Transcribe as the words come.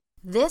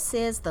This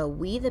is the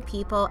We the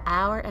People,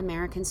 Our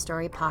American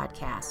Story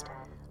podcast.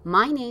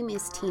 My name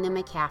is Tina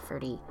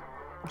McCafferty.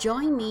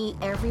 Join me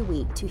every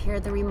week to hear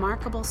the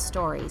remarkable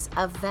stories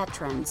of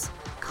veterans,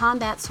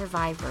 combat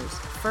survivors,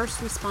 first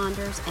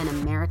responders, and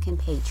American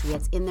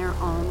patriots in their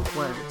own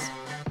words.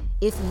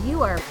 If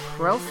you are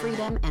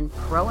pro-freedom and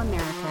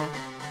pro-America,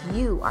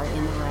 you are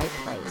in the right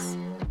place.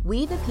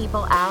 We the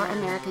People, Our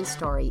American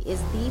Story is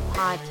the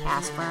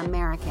podcast for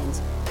Americans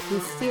who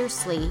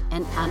fiercely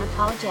and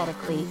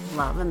unapologetically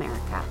love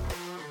America.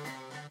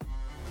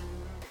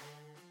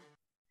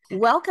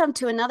 Welcome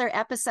to another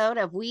episode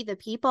of We the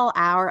People,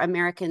 Our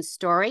American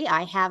Story.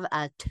 I have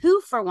a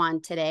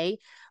 2-for-1 today,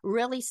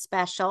 really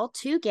special.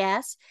 2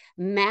 guests,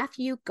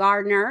 Matthew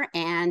Gardner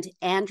and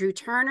Andrew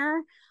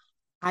Turner.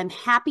 I'm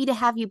happy to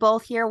have you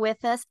both here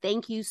with us.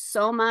 Thank you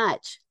so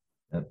much.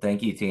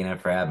 Thank you, Tina,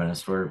 for having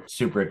us. We're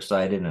super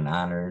excited and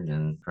honored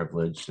and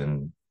privileged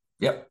and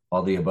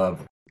all the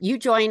above. You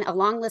join a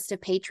long list of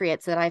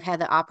patriots that I've had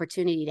the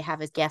opportunity to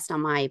have as guests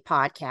on my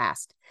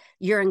podcast.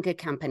 You're in good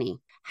company.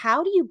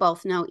 How do you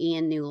both know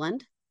Ian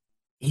Newland?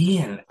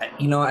 Ian,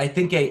 I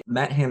think I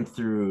met him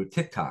through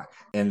TikTok,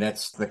 and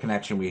that's the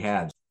connection we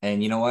had.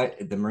 And you know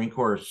what? The Marine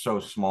Corps is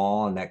so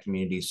small, and that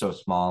community is so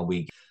small.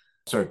 We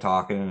started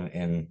talking,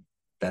 and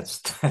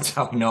that's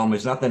how we know him.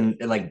 There's nothing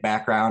like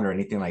background or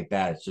anything like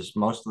that. It's just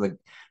most of the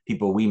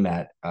people we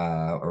met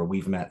or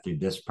we've met through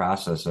this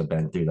process have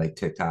been through like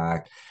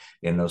TikTok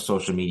and those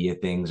social media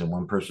things. And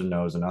one person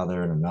knows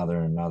another and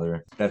another and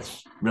another.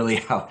 That's really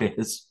how it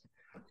is.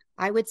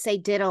 I would say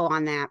ditto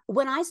on that.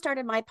 When I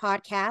started my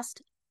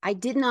podcast, I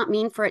did not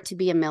mean for it to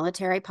be a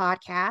military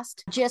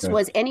podcast. Just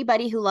was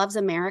anybody who loves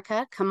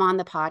America, come on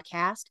the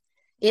podcast.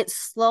 It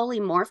slowly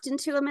morphed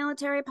into a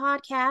military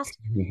podcast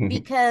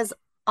because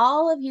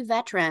all of you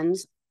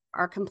veterans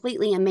are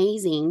completely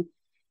amazing.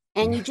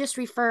 And you just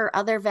refer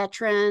other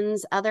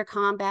veterans, other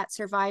combat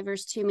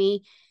survivors to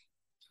me.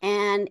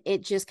 And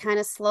it just kind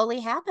of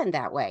slowly happened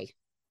that way.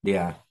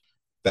 Yeah.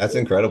 That's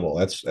incredible.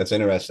 That's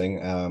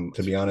interesting.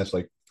 To be honest,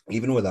 like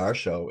even with our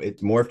show,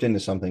 it morphed into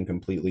something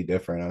completely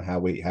different on how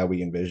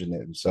we envisioned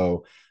it. And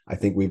so I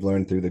think we've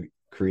learned through the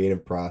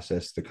creative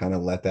process to kind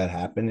of let that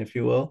happen, if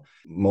you will.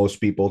 Most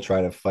people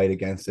try to fight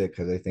against it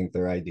because they think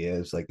their idea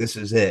is like, this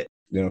is it.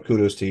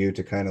 Kudos to you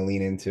to kind of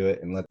lean into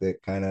it and let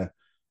it kind of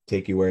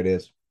take you where it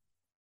is.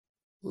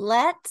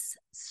 Let's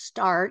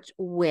start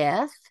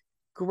with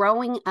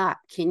growing up.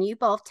 Can you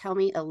both tell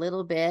me a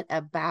little bit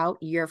about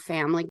your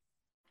family?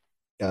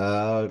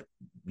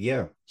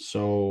 Yeah.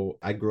 So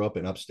I grew up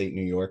in upstate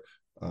New York,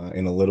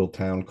 in a little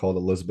town called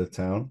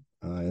Elizabethtown,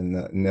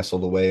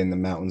 nestled away in the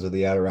mountains of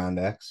the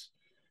Adirondacks.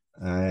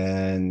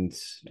 And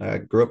I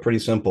grew up pretty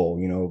simple.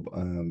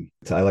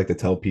 I like to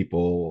tell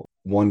people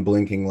 1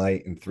 blinking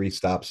light and 3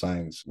 stop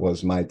signs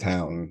was my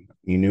town.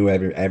 You knew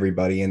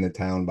everybody in the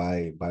town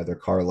by their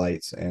car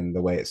lights and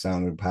the way it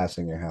sounded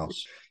passing your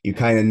house. You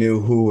kind of knew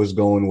who was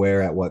going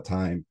where at what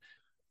time.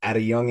 At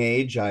a young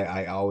age,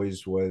 I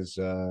always was,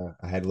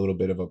 I had a little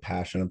bit of a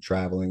passion of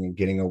traveling and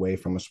getting away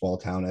from a small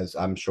town, as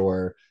I'm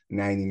sure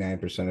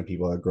 99% of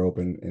people that grow up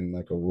in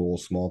like a rural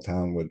small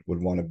town would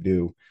want to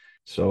do.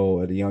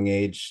 So at a young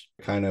age,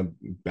 kind of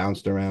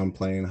bounced around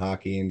playing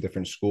hockey in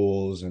different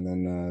schools, and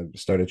then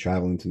started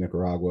traveling to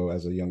Nicaragua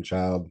as a young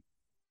child,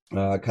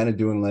 kind of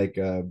doing like,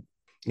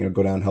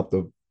 go down, help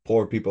the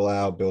poor people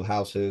out, build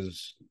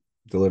houses,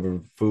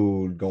 deliver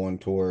food, go on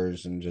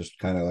tours, and just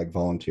kind of like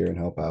volunteer and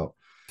help out.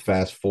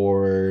 Fast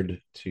forward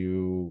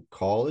to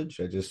college,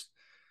 I just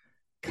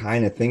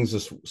kind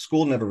of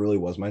school never really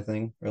was my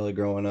thing really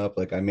growing up.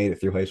 Like I made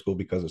it through high school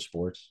because of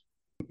sports.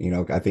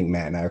 I think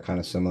Matt and I are kind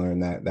of similar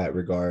in that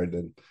regard.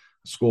 And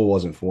school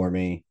wasn't for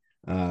me,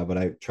 but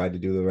I tried to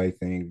do the right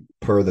thing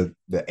per the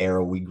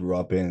era we grew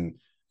up in.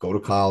 Go to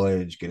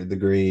college, get a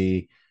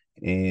degree,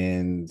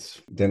 and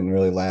didn't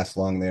really last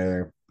long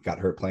there. Got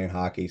hurt playing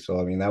hockey, so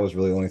I mean that was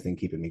really the only thing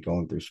keeping me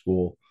going through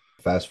school.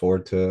 Fast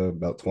forward to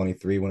about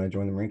 23 when I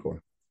joined the Marine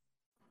Corps.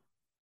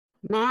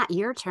 Matt,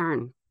 your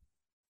turn.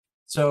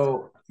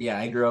 So yeah,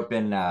 I grew up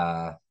in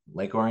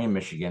Lake Orion,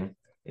 Michigan.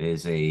 It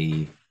is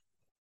a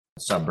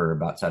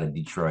suburb outside of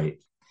Detroit.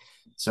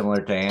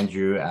 Similar to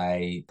Andrew,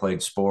 I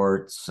played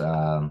sports,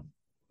 and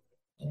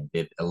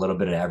did a little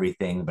bit of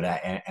everything, but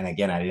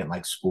again, I didn't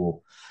like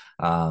school.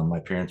 My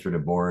parents were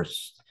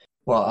divorced.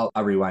 Well,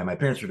 I'll rewind. My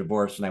parents were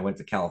divorced, and I went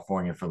to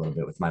California for a little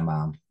bit with my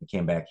mom. I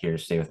came back here to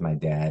stay with my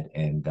dad,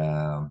 and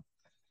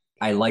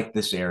I liked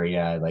this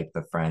area. I liked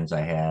the friends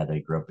I had. I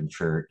grew up in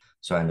church,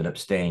 so I ended up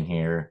staying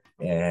here.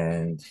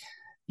 And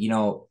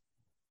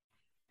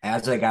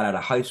as I got out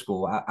of high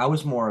school, I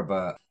was more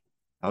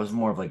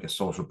of like a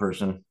social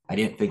person. I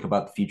didn't think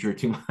about the future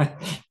too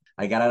much.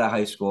 I got out of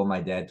high school.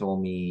 My dad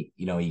told me,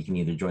 you can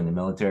either join the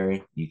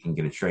military, you can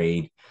get a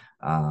trade,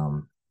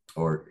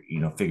 or,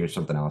 figure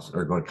something else,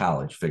 or go to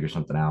college, figure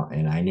something out.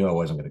 And I knew I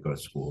wasn't going to go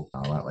to school.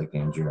 A lot like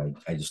Andrew,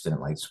 I just didn't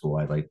like school.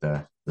 I liked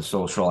the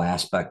social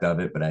aspect of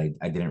it, but I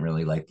didn't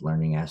really like the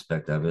learning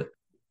aspect of it.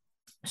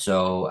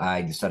 So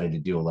I decided to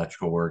do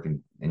electrical work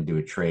and do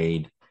a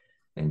trade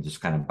and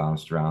just kind of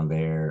bounced around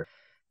there.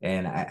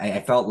 And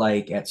I felt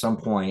like at some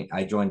point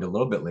I joined a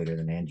little bit later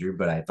than Andrew,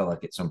 but I felt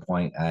like at some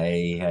point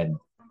I had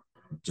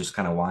just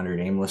kind of wandered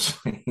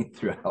aimlessly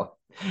throughout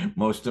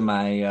most of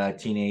my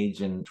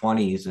teenage and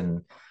 20s,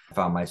 and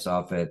found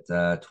myself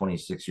at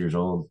 26 years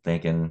old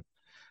thinking,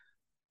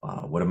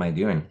 what am I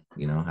doing?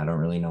 I don't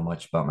really know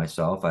much about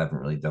myself. I haven't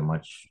really done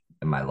much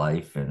in my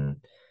life, and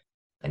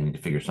I need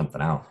to figure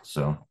something out.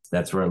 So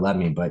that's where it led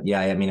me. But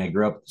yeah, I mean, I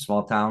grew up in a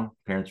small town.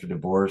 Parents were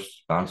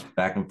divorced, bounced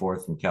back and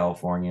forth from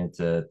California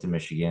to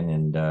Michigan,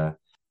 and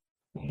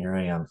here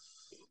I am.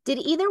 Did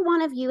either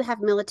one of you have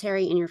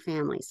military in your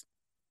families?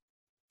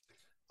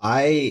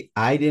 I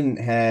didn't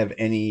have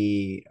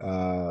any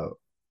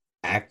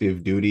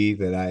active duty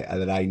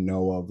that I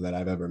know of that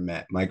I've ever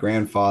met. My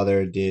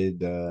grandfather did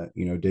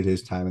did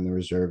his time in the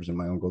reserves, and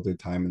my uncle did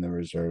time in the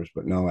reserves,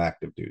 but no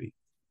active duty.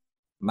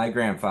 My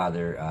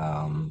grandfather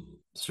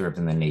served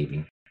in the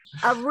Navy.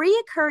 A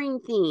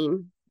reoccurring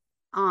theme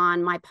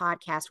on my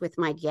podcast with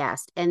my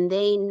guest, and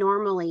they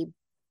normally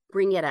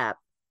bring it up,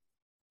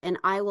 and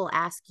I will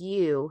ask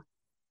you,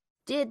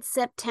 did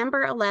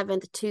September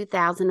 11th,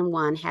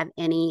 2001 have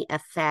any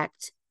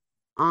effect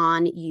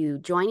on you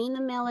joining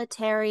the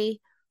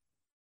military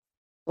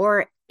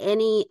or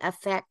any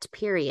effect,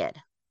 period?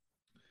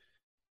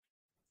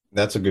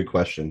 That's a good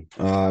question.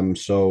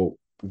 So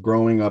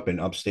growing up in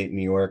upstate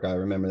New York, I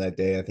remember that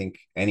day. I think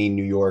any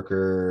New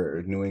Yorker,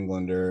 or New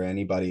Englander,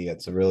 anybody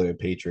that's really a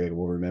patriot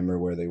will remember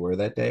where they were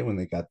that day when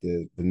they got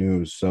the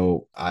news.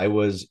 So I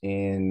was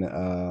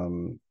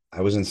in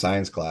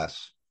science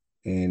class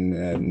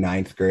in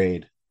ninth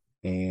grade,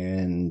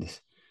 and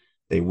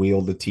they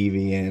wheeled the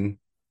TV in,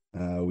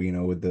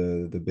 with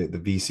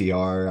the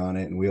VCR on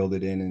it, and wheeled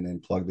it in, and then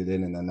plugged it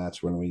in, and then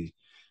that's when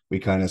we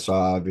kind of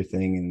saw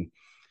everything, and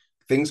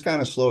things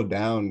kind of slowed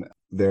down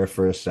there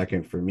for a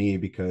second for me,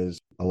 because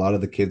a lot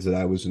of the kids that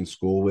I was in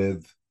school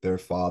with, their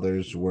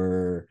fathers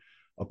were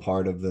a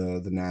part of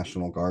the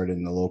National Guard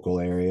in the local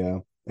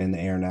area and the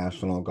Air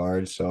National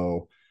Guard.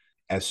 So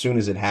as soon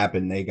as it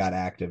happened, they got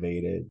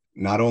activated.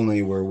 Not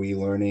only were we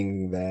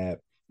learning that,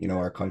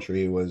 our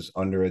country was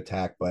under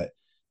attack, but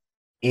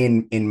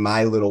in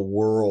my little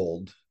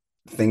world,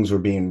 things were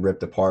being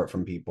ripped apart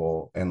from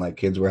people, and like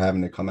kids were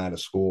having to come out of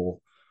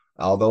school.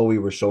 Although we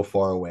were so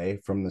far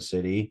away from the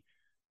city,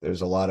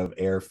 there's a lot of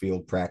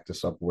airfield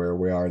practice up where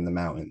we are in the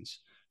mountains.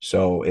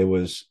 So it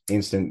was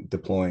instant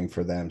deploying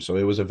for them. So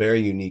it was a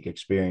very unique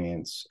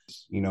experience.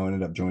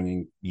 Ended up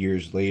joining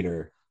years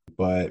later,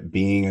 but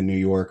being a New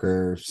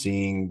Yorker,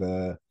 seeing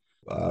the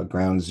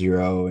ground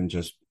zero and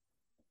just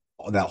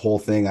that whole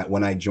thing,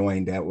 when I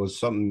joined, that was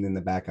something in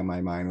the back of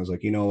my mind. I was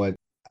like, you know what?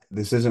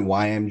 This isn't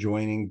why I'm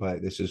joining,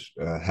 but this is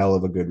a hell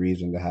of a good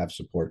reason to have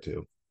support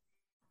too.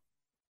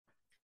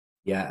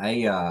 Yeah,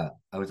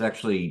 I was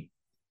actually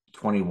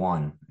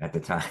 21 at the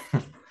time.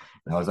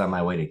 I was on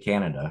my way to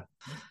Canada,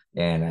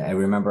 and I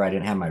remember I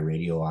didn't have my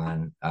radio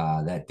on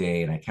that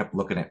day, and I kept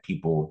looking at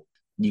people.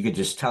 You could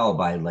just tell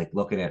by like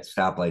looking at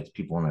stoplights,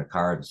 people in their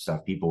cars and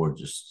stuff. People were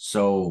just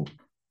so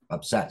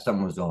upset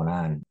something was going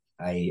on.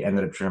 I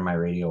ended up turning my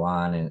radio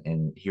on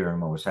and hearing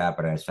what was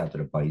happening. I stopped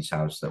at a buddy's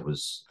house that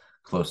was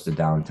close to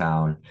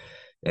downtown,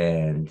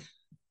 and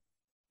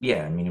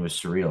yeah, I mean it was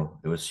surreal.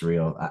 It was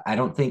surreal. I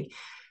don't think.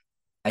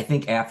 I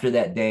think after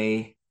that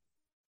day,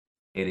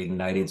 it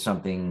ignited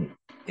something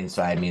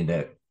inside me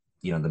that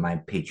my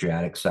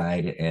patriotic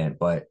side,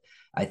 but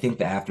I think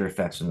the after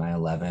effects of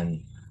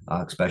 9/11,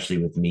 especially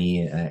with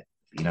me, I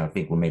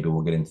think maybe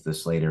we'll get into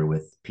this later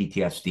with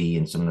PTSD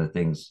and some of the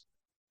things.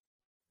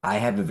 I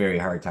have a very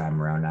hard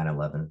time around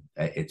 9/11.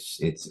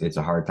 It's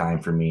a hard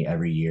time for me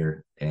every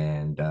year,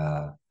 and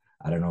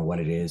I don't know what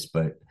it is,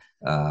 but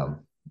I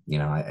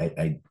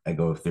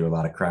go through a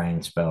lot of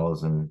crying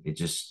spells, and it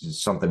just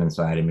is something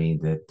inside of me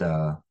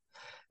that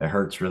it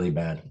hurts really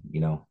bad.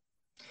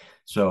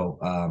 So,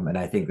 and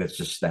I think that's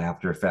just the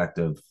after effect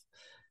of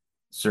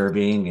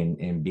serving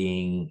and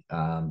being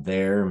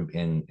there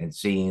and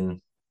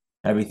seeing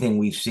everything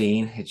we've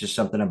seen. It's just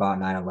something about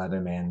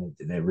 9/11, man,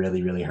 that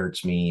really, really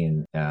hurts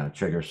me and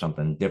triggers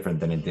something different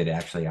than it did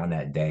actually on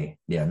that day.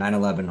 Yeah,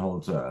 9/11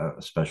 holds a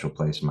special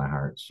place in my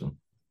heart. So,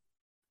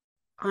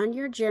 On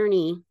your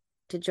journey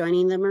to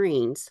joining the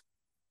Marines,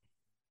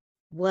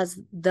 was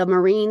the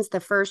Marines the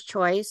first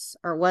choice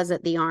or was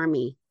it the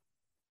Army?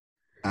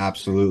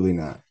 Absolutely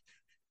not.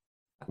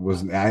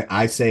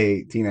 I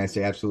say, Tina, I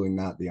say absolutely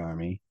not the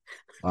Army.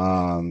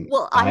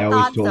 Well, I I always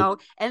thought told,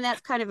 so. And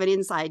that's kind of an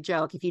inside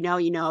joke. If you know,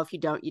 you know. If you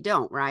don't, you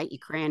don't, right? You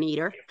crayon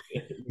eater.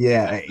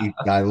 yeah,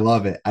 I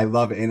love it. I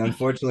love it. And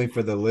unfortunately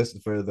for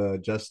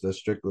the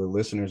strictly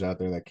listeners out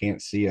there that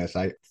can't see us,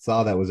 I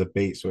saw that was a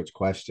bait switch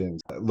question.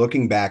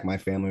 Looking back, my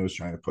family was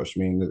trying to push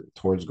me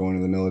towards going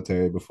to the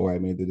military before I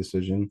made the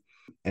decision.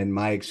 And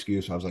my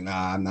excuse, I was like,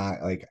 nah, I'm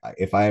not. Like,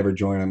 if I ever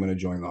join, I'm going to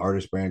join the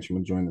hardest branch. I'm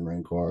going to join the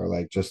Marine Corps.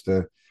 Like, just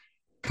a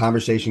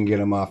conversation, get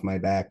them off my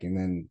back. And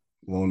then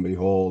lo and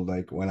behold,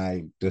 like when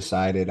I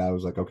decided, I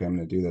was like, okay, I'm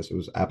going to do this. It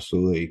was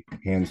absolutely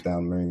hands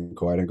down Marine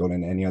Corps. I didn't go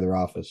into any other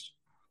office.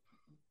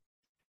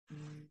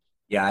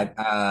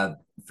 yeah,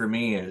 for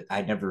me,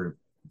 I never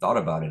thought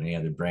about any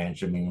other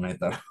branch. I mean, when I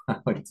thought I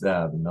went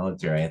to the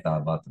military, I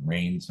thought about the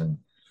Marines and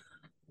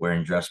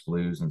wearing dress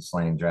blues and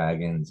slaying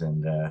dragons.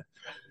 And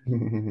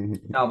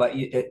no, but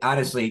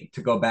honestly,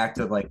 to go back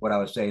to like what I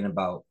was saying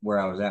about where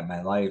I was at in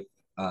my life,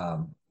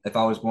 if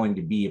I was going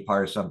to be a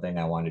part of something,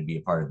 I wanted to be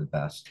a part of the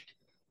best.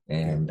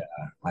 And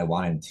I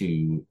wanted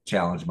to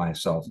challenge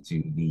myself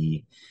to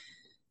the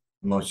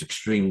most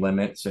extreme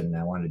limits, and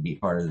I wanted to be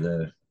part of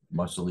the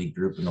most elite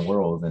group in the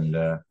world. And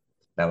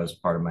that was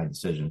part of my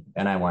decision.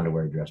 And I wanted to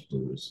wear dress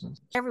blues.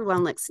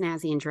 Everyone looks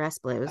snazzy in dress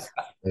blues.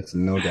 That's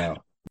no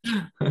doubt.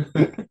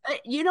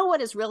 You know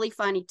what is really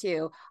funny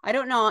too? I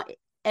don't know.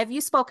 Have you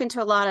spoken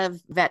to a lot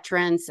of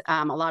veterans,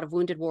 a lot of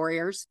wounded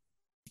warriors?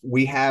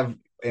 We have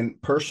in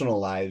personal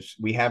lives,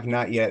 we have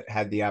not yet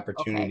had the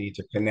opportunity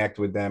to connect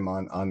with them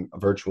on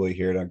virtually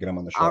here to get them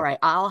on the show. All right.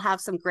 I'll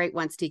have some great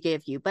ones to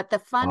give you. But the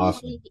funny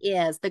thing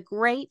is, the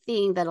great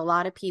thing that a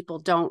lot of people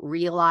don't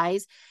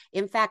realize,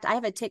 in fact, I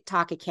have a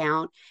TikTok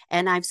account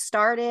and I've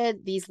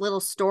started these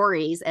little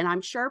stories, and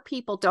I'm sure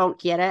people don't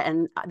get it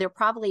and they're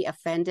probably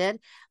offended.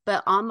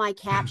 But on my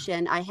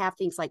caption, I have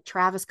things like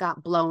Travis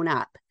got blown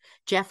up,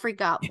 Jeffrey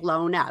got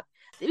blown up.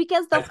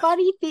 Because the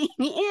funny thing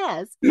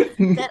is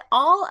that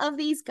all of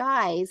these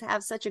guys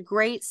have such a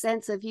great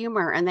sense of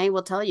humor, and they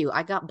will tell you,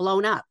 I got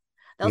blown up.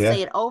 They'll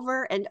say it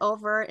over and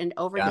over and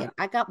over again.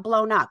 I got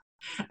blown up.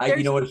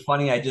 You know what's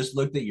funny? I just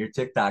looked at your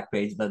TikTok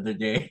page the other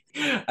day.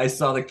 I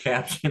saw the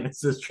caption. It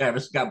says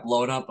Travis got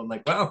blown up. I'm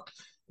like, wow,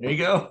 there you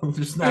go.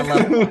 There's not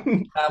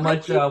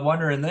much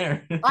wonder in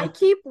there. I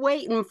keep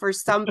waiting for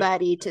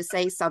somebody to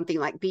say something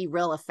like be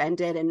real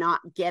offended and not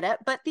get it.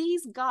 But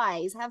these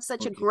guys have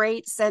such a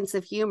great sense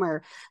of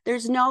humor.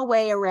 There's no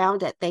way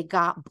around it. They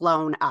got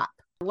blown up.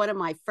 One of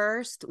my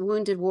first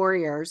wounded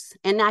warriors,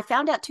 and I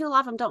found out too, a lot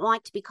of them don't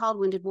like to be called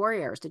wounded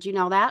warriors. Did you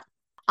know that?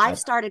 I've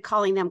started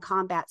calling them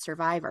combat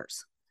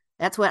survivors.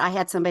 That's what I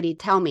had somebody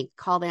tell me,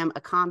 call them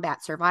a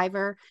combat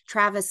survivor.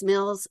 Travis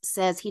Mills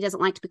says he doesn't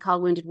like to be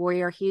called wounded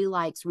warrior. He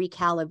likes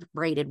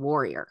recalibrated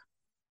warrior.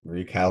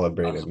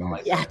 Recalibrated.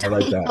 Nice. Yeah, I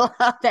like that.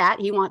 Love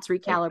that. He wants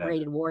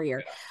recalibrated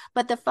warrior.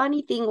 But the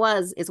funny thing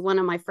is one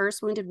of my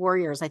first wounded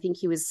warriors, I think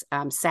he was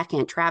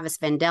second, Travis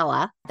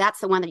Vendella. That's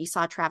the one that you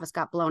saw Travis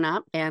got blown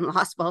up and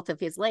lost both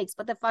of his legs.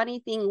 But the funny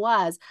thing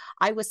was,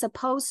 I was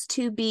supposed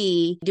to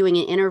be doing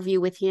an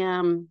interview with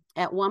him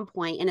at one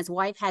point, and his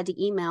wife had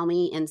to email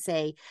me and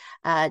say,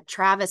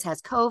 Travis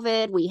has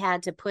COVID. We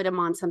had to put him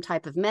on some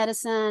type of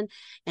medicine.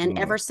 And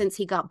ever since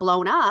he got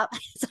blown up,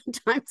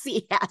 sometimes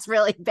he has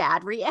really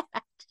bad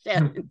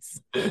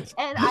reactions.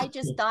 And I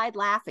just died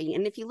laughing.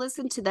 And if you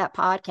listen to that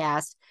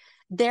podcast,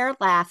 they're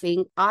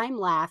laughing. I'm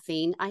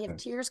laughing. I have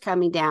tears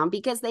coming down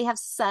because they have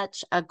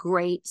such a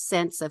great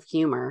sense of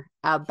humor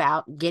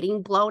about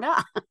getting blown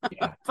up.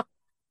 Yeah.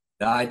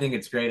 No, I think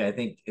it's great. I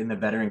think in the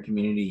veteran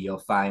community, you'll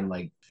find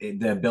like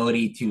the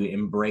ability to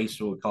embrace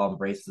what we call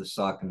embrace the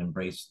suck and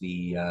embrace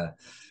the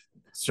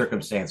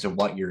circumstance of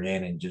what you're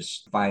in, and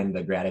just find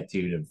the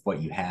gratitude of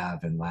what you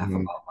have and laugh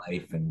about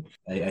life. And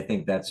I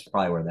think that's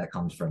probably where that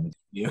comes from.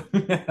 You.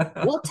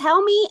 Well,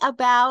 tell me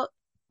about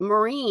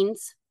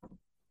Marines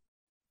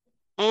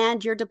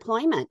and your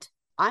deployment.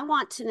 I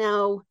want to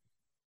know,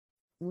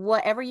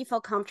 whatever you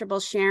feel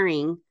comfortable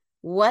sharing,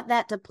 what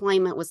that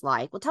deployment was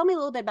like. Well, tell me a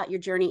little bit about your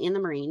journey in the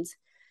Marines,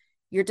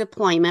 your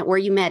deployment, where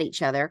you met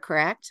each other,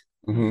 correct?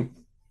 Mm-hmm.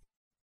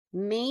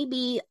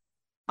 Maybe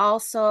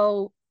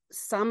also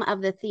some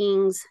of the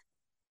things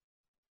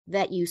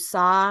that you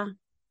saw,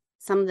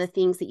 some of the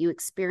things that you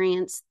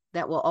experienced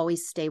that will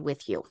always stay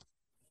with you.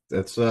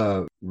 That's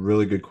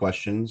really good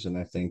questions. And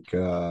I think,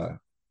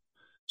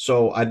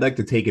 so I'd like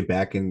to take it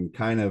back in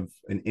kind of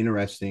an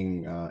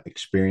interesting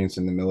experience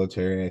in the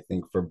military, I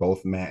think, for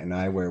both Matt and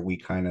I, where we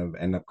kind of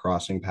end up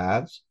crossing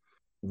paths.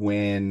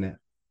 When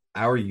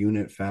our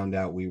unit found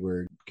out we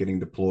were getting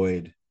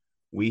deployed,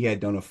 we had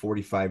done a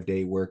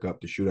 45-day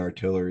workup to shoot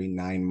artillery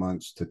 9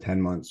 months to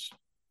 10 months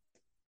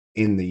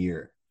in the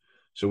year.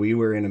 So we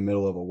were in the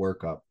middle of a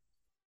workup.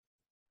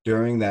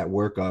 During that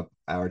workup,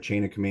 our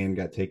chain of command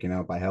got taken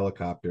out by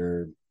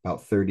helicopter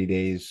about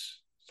 30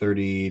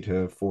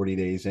 to 40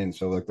 days in.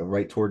 So like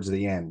right towards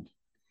the end.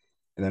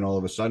 And then all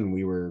of a sudden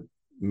we were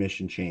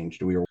mission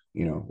changed. We were,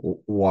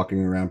 walking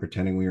around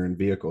pretending we were in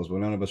vehicles, but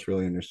none of us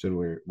really understood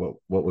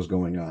what was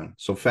going on.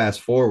 So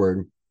fast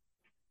forward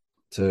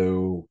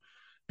to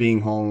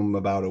being home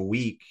about a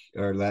week,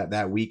 or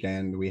that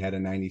weekend, we had a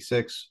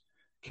 96,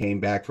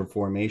 came back for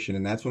formation.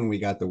 And that's when we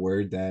got the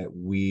word that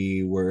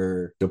we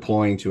were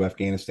deploying to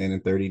Afghanistan in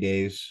 30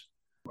 days.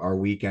 Our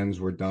weekends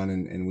were done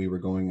and we were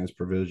going as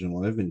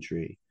provisional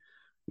infantry.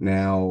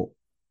 Now,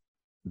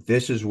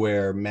 this is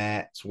where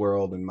Matt's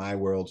world and my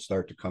world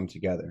start to come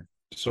together.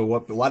 So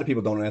what a lot of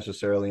people don't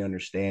necessarily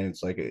understand,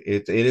 it's like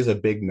it is a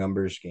big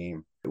numbers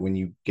game. When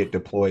you get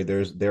deployed,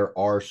 there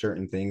are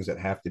certain things that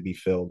have to be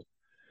filled.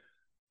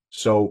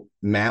 So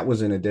Matt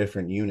was in a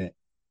different unit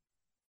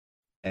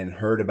and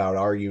heard about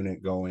our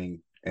unit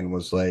going and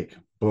was like,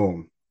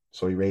 boom.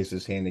 So he raised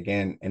his hand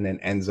again and then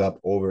ends up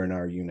over in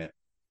our unit.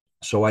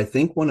 So I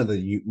think one of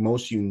the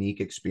most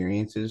unique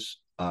experiences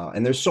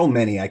And there's so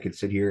many I could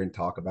sit here and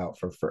talk about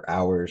for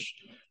hours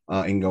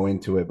and go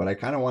into it, but I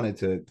kind of wanted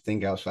to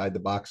think outside the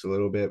box a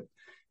little bit.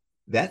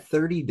 That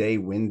 30-day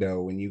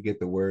window when you get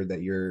the word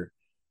that your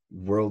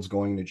world's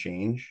going to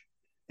change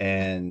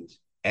and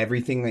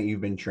everything that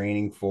you've been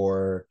training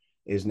for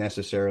is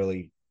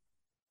necessarily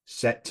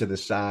set to the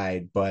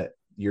side, but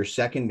your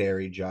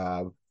secondary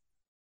job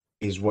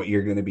is what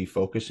you're going to be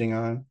focusing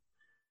on.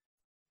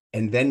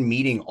 And then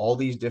meeting all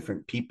these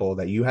different people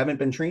that you haven't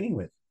been training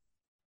with.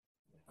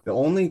 The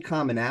only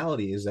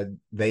commonality is that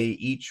they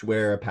each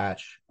wear a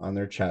patch on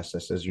their chest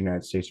that says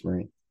United States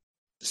Marine.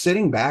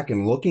 Sitting back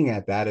and looking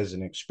at that as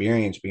an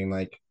experience, being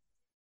like,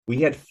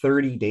 we had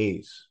 30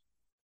 days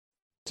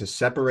to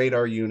separate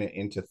our unit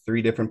into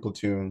 3 different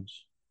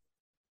platoons,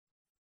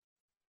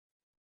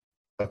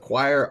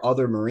 acquire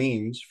other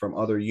Marines from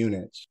other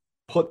units,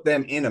 put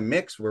them in a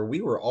mix where we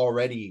were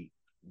already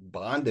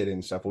bonded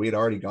and stuff. We had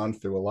already gone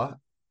through a lot,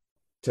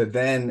 to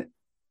then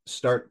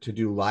start to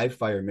do live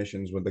fire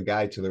missions with the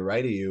guy to the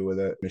right of you with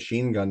a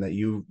machine gun that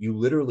you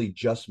literally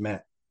just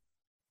met.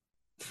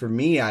 For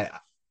me, I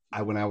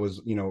when I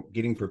was,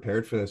 getting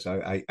prepared for this,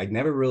 I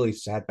never really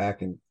sat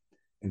back and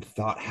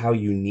thought how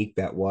unique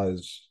that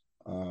was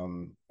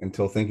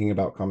until thinking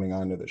about coming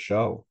onto the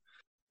show.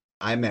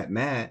 I met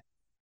Matt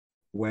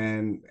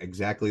when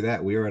exactly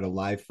that. We were at a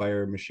live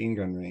fire machine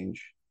gun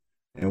range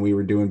and we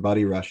were doing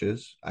buddy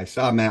rushes. I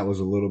saw Matt was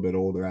a little bit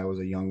older. I was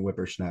a young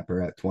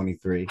whippersnapper at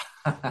 23.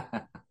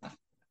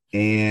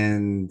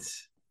 And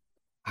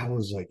I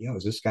was like, yo,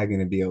 is this guy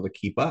going to be able to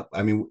keep up?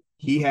 I mean,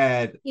 he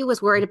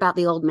was worried about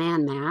the old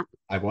man, Matt.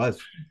 I was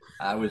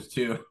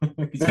too.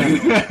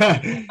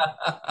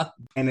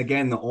 And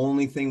again, the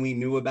only thing we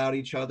knew about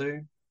each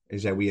other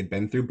is that we had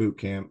been through boot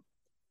camp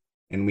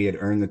and we had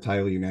earned the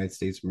title United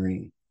States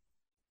Marine.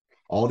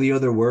 All the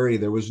other worry,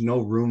 there was no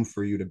room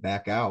for you to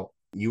back out.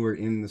 You were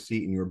in the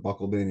seat and you were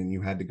buckled in and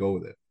you had to go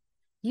with it.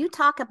 You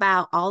talk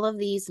about all of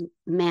these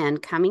men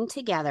coming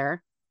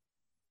together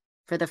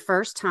for the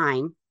first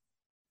time.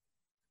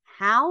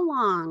 How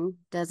long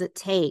does it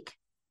take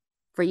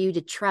for you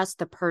to trust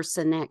the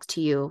person next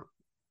to you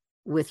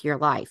with your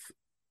life?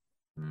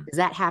 Does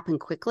that happen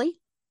quickly?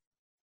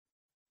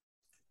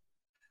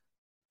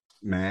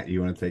 Matt,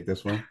 you want to take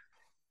this one?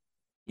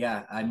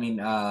 Yeah, I mean,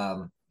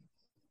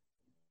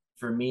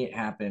 for me, it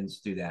happens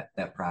through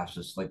that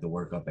process, like the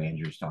workup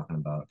Andrew's talking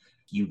about.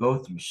 You go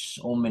through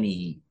so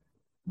many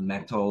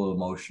mental,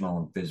 emotional,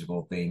 and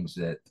physical things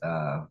that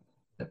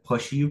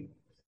push you,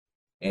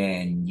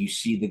 and you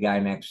see the guy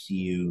next to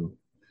you,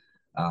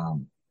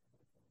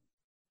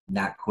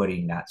 not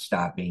quitting, not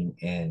stopping,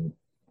 and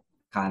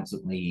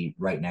constantly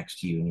right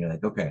next to you, and you're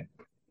like, okay,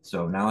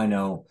 so now I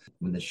know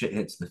when the shit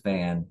hits the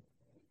fan,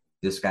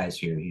 this guy's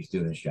here, he's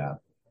doing his job.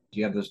 Do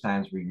you have those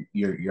times where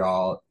you're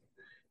all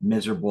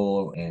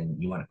miserable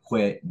and you want to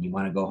quit and you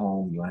want to go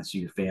home, you want to see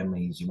your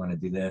families, you want to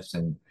do this,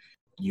 and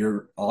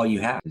you're all you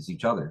have is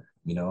each other,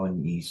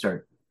 and you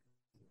start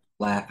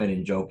laughing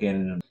and joking,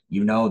 and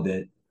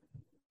that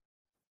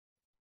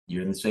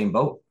you're in the same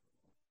boat.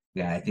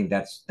 Yeah, I think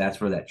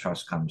that's where that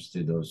trust comes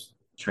through those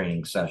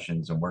training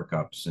sessions and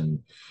workups,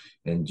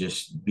 and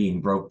just being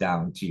broke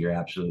down to your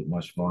absolute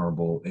most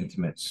vulnerable,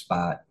 intimate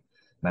spot,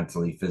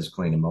 mentally,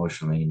 physically, and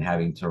emotionally, and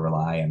having to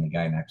rely on the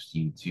guy next to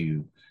you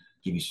to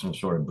give you some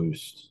sort of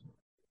boost.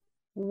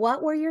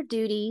 What were your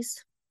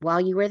duties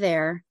while you were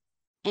there?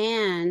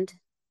 And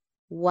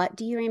what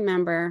do you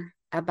remember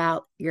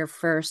about your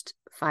first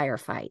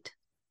firefight?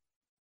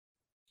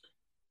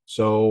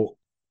 So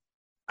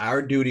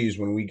our duties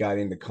when we got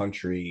into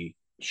country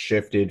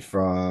shifted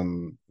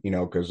from,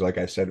 because like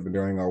I said,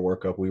 during our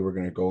workup, we were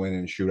going to go in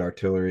and shoot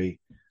artillery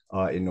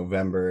in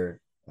November.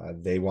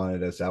 They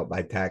wanted us out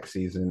by tax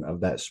season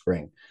of that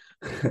spring.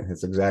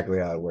 It's exactly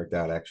how it worked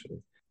out,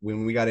 actually.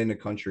 When we got into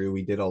country,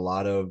 we did a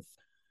lot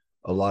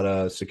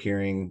of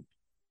securing.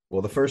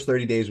 Well, the first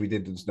 30 days we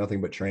did was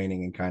nothing but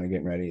training and kind of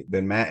getting ready.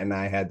 Then Matt and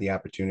I had the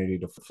opportunity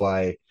to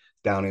fly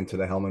down into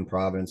the Helmand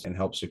province and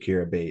help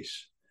secure a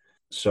base.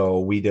 So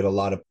we did a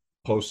lot of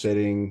post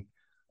sitting,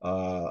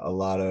 a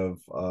lot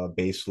of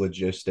base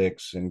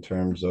logistics in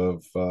terms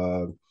of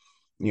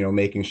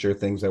making sure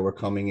things that were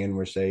coming in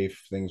were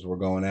safe, things were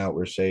going out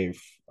were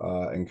safe,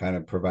 and kind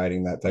of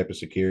providing that type of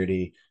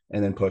security,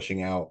 and then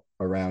pushing out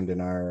around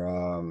in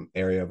our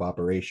area of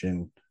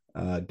operation,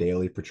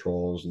 daily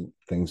patrols and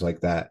things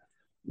like that.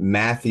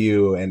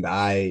 Matthew and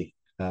I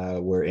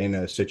were in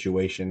a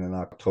situation on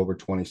October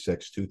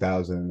 26,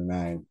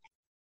 2009.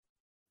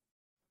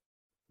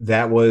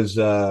 That was,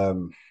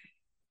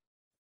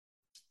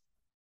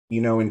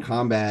 in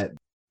combat,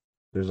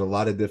 there's a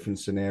lot of different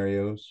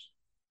scenarios.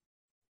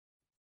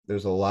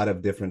 There's a lot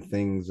of different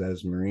things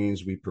as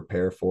Marines we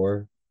prepare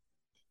for.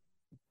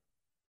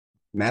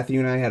 Matthew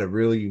and I had a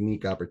really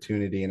unique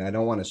opportunity, and I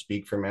don't want to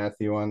speak for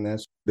Matthew on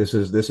this. This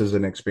is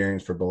an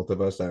experience for both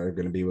of us that are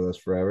going to be with us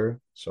forever.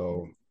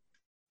 So,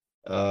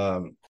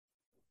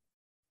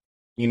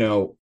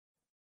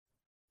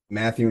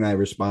 Matthew and I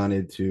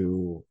responded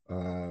to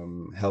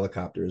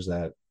helicopters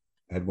that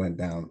had went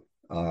down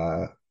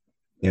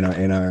in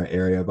our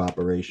area of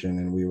operation,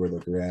 and we were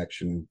the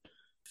reaction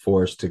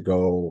force to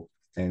go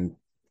and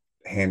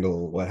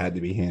handle what had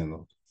to be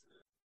handled.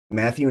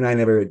 Matthew and I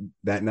never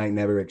that night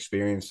never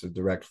experienced a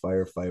direct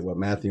firefight. What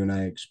Matthew and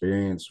I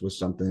experienced was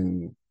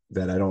something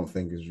that I don't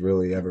think is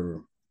really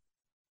ever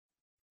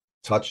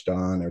touched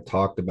on or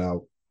talked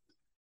about,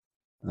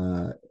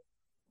 uh,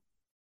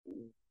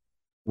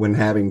 when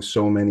having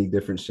so many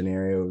different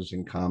scenarios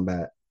in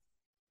combat.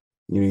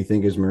 You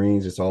think as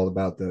Marines, it's all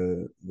about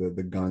the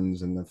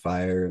guns and the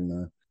fire and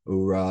the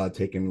hoorah,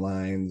 taking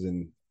lines,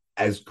 and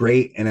as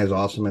great and as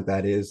awesome as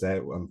that is,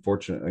 that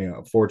unfortunately,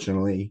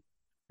 fortunately,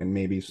 and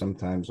maybe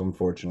sometimes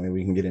unfortunately,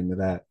 we can get into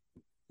that.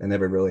 That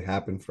never really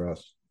happened for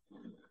us.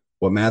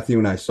 What Matthew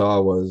and I saw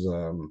was,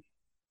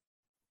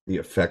 the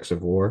effects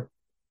of war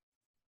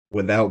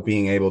without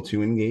being able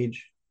to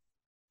engage.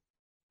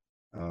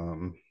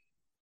 Um,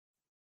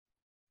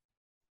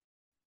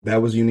 that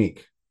was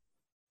unique.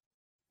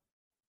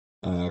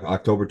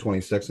 October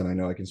 26th, and I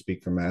know I can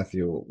speak for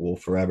Matthew, will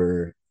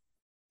forever,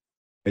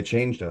 it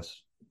changed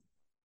us.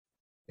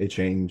 It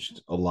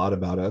changed a lot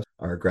about us,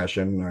 our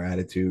aggression, our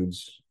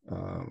attitudes,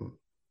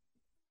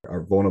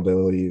 our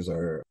vulnerabilities,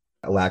 our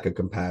lack of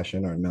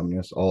compassion, our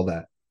numbness, all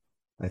that,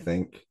 I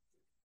think,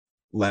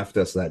 left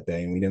us that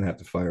day, and we didn't have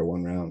to fire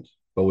one round,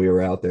 but we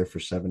were out there for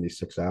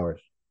 76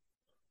 hours.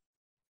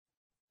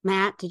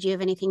 Matt, did you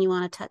have anything you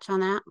want to touch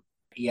on that?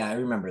 Yeah, I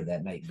remember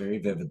that night very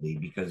vividly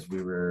because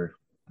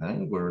I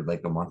think we were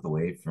like a month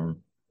away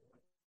from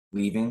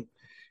leaving,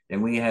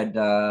 and we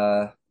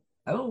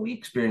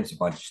experienced a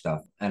bunch of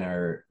stuff in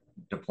our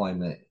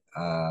deployment,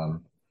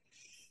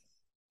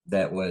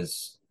 that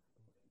was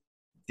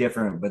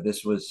different, but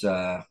this was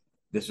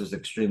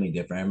extremely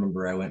different. I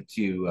remember I went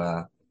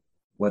to,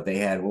 what they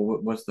had.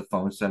 What's the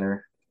phone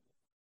center?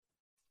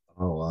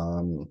 Oh,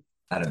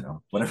 I don't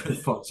know, whatever the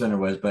phone center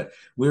was, but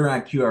we were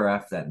on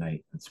QRF that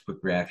night. It's Quick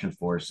Reaction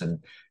Force, and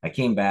I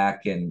came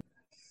back, and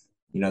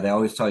they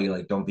always tell you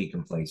like, don't be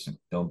complacent,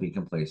 don't be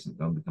complacent,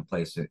 don't be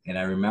complacent. And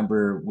I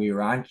remember we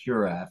were on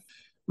QRF.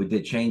 We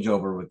did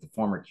changeover with the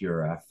former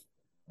QRF,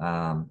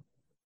 and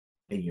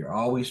you're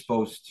always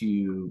supposed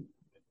to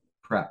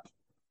prep,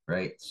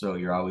 right? So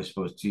you're always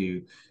supposed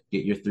to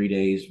get your 3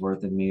 days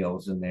worth of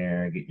meals in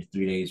there, get your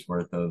 3 days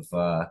worth of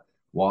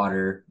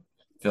water,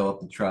 fill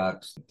up the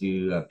trucks,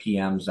 do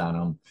PMs on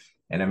them.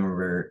 And I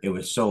remember it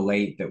was so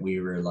late that we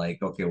were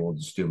like, okay, we'll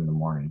just do them in the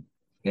morning.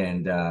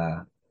 And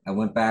I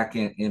went back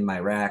in my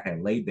rack. I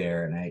laid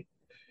there and I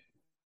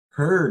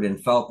heard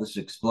and felt this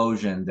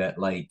explosion that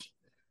like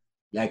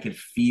I could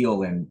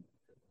feel in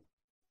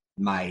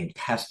my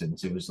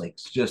intestines. It was like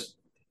just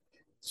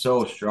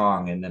so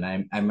strong. And then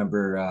I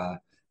remember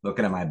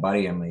looking at my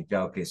buddy. I'm like,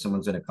 okay,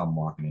 someone's gonna come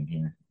walking in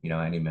here,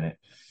 any minute.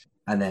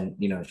 And then,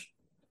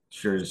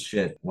 sure as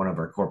shit, one of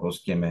our corporals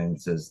came in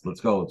and says, "Let's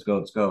go, let's go,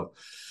 let's go."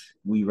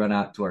 We run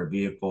out to our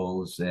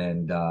vehicles,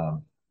 and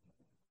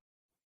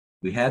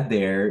we head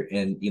there.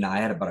 And I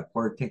had about a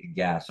quarter tank of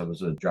gas. I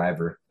was a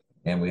driver,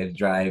 and we had to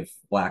drive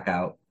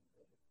blackout.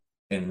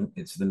 And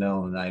it's the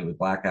middle of the night with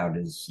blackout.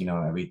 Is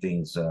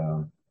everything's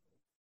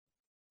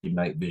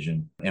night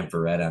vision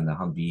infrared on the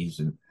Humvees,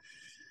 and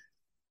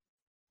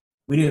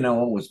we didn't know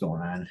what was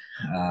going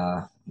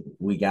on.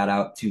 We got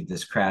out to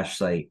this crash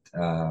site,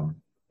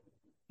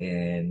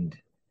 and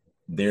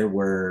there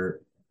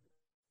were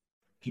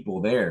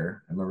people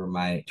there. I remember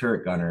my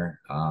turret gunner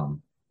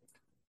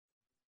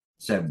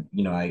said,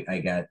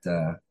 I got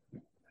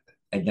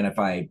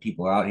identified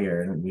people out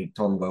here, and we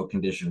told them go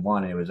condition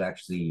one. It was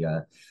actually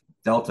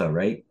Delta,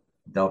 right?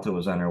 Delta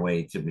was on their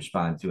way to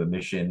respond to a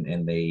mission,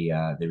 and they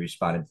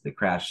responded to the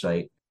crash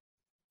site,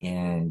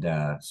 and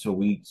so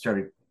we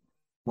started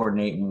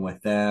coordinating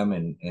with them,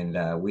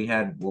 and we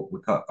had what we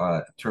call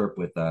a terp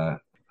with a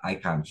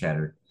icon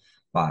chatter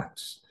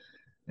box,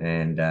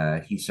 and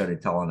he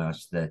started telling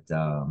us that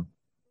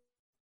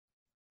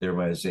there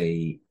was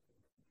a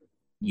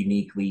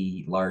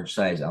uniquely large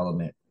size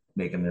element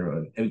making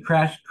their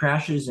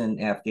crashes in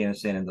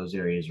Afghanistan and those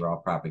areas are all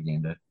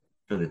propaganda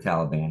for the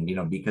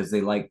Taliban, because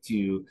they like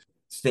to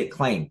stake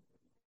claim.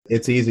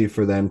 It's easy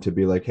for them to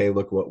be like, hey,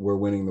 look, what we're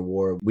winning the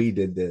war. We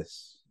did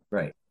this.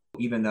 Right.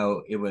 Even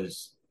though it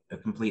was a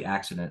complete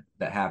accident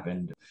that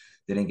happened,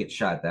 they didn't get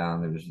shot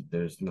down.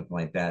 There's nothing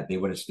like that. They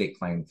would have stake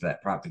claimed for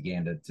that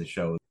propaganda to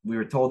show. We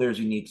were told there's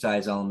a unique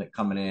size element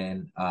coming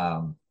in.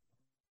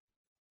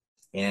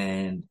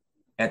 And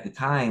at the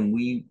time,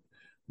 we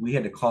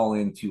had to call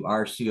into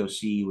our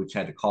COC, which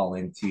had to call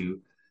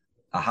into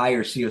a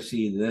higher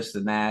COC, this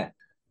and that,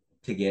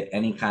 to get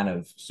any kind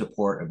of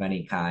support of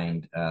any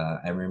kind.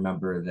 I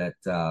remember that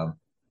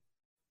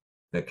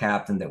the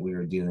captain that we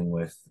were dealing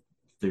with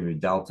through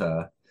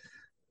Delta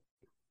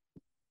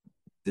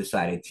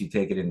decided to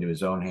take it into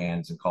his own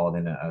hands and called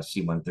in a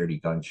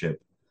C-130 gunship,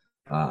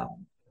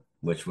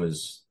 which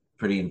was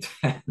pretty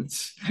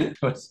intense.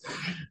 it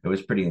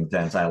was pretty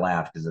intense. I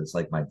laughed because it's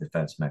like my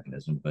defense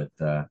mechanism, but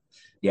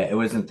yeah, it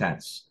was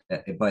intense.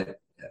 But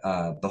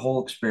the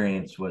whole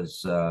experience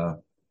was,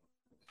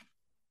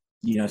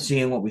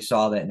 seeing what we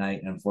saw that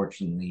night.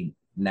 Unfortunately,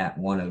 not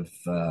one of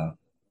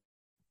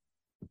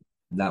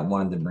Not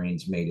one of the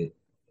Marines made it,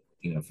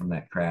 from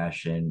that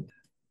crash. And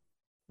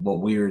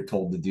what we were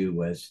told to do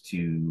was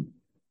to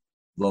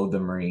load the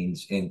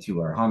Marines into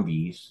our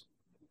Humvees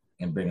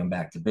and bring them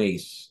back to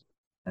base.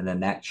 And then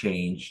that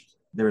changed.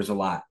 There was a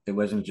lot. It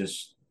wasn't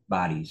just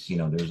bodies,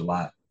 there was a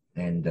lot.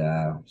 And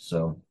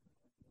so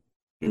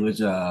it was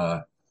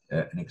an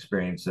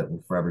experience that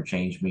will forever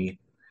change me.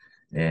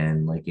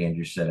 And like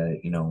Andrew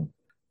said,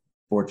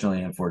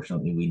 fortunately,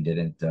 unfortunately, we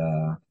didn't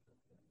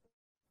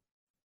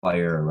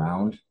fire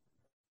around,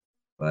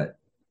 but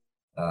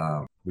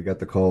We got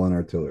the call on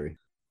artillery.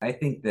 I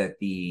think that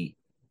the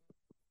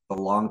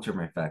long term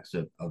effects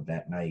of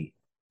that night,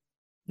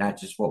 not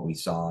just what we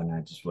saw,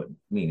 not just what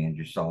me and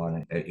Andrew saw,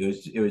 and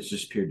it was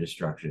just pure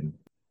destruction.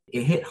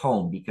 It hit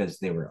home because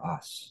they were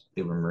us.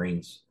 They were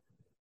Marines.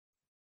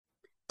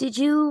 Did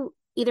you,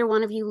 either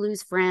one of you,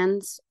 lose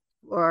friends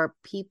or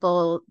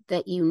people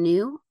that you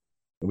knew?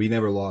 We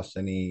never lost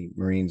any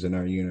Marines in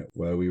our unit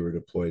while we were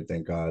deployed,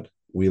 thank God.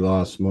 We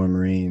lost more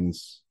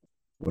Marines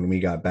when we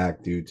got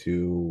back due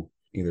to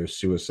either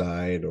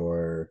suicide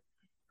or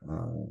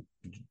uh,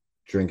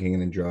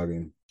 drinking and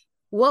drugging.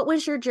 What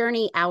was your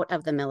journey out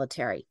of the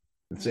military?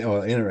 It's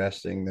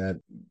interesting that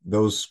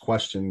those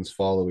questions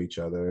follow each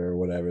other or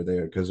whatever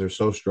because they're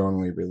so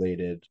strongly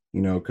related,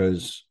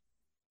 because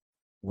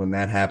when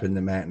that happened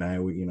to Matt and I,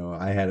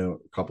 I had a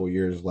couple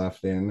years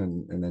left in,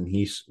 and then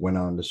he went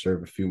on to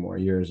serve a few more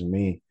years than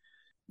me.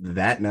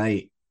 That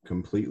night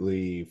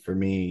completely, for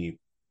me,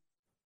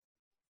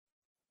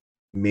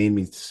 made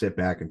me sit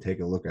back and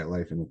take a look at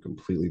life in a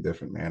completely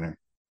different manner.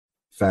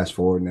 Fast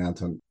forward now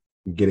to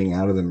getting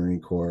out of the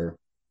Marine Corps,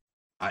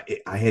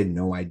 I had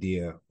no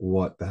idea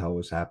what the hell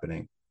was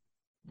happening.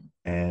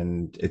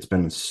 And it's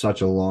been such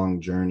a long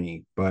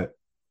journey, but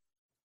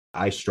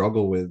I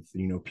struggle with,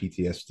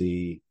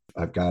 PTSD.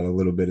 I've got a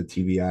little bit of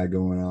TBI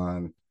going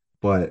on,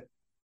 but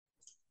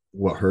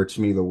what hurts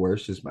me the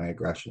worst is my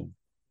aggression.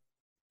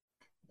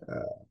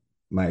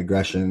 My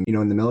aggression,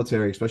 in the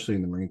military, especially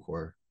in the Marine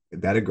Corps,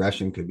 that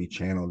aggression could be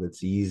channeled.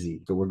 It's easy.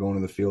 So we're going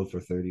to the field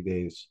for 30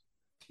 days,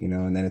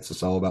 and then it's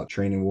just all about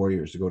training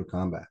warriors to go to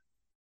combat.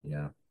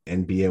 Yeah.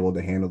 And be able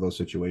to handle those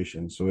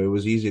situations. So it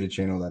was easy to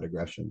channel that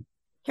aggression.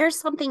 Here's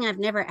something I've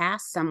never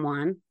asked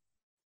someone.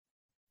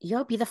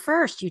 You'll be the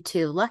first, you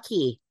two.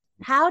 Lucky.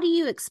 How do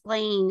you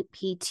explain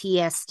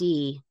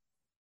PTSD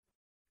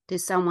to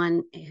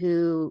someone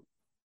who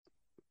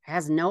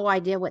has no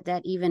idea what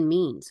that even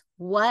means?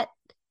 What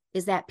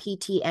is that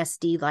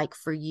PTSD like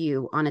for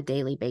you on a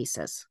daily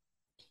basis?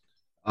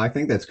 I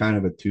think that's kind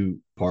of a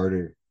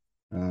two-parter.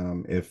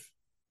 If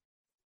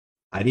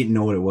I didn't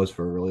know what it was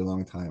for a really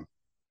long time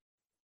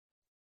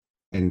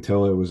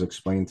until it was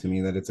explained to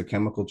me that it's a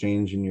chemical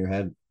change in your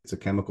head. It's a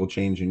chemical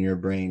change in your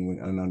brain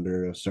when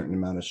under a certain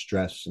amount of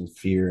stress and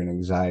fear and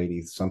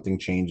anxiety, something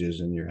changes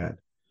in your head.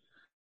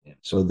 Yeah.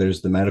 So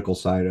there's the medical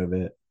side of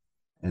it.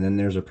 And then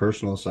there's a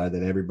personal side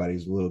that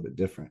everybody's a little bit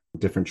different.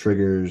 Different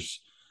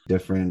triggers,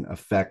 different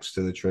effects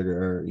to the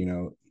trigger,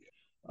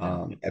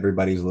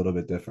 everybody's a little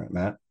bit different,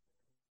 Matt.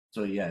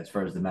 So yeah, as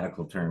far as the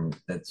medical term,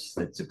 that's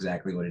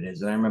exactly what it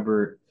is. And I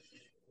remember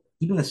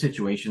even the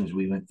situations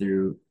we went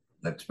through,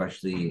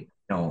 especially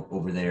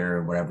over there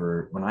or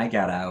whatever. When I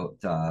got out,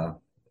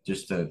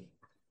 just to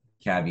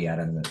caveat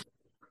on the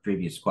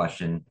previous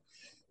question,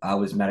 I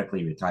was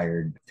medically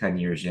retired 10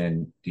 years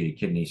in due to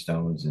kidney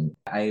stones, and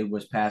I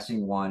was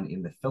passing one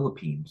in the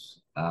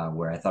Philippines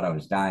where I thought I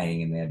was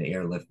dying, and they had to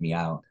airlift me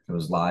out. It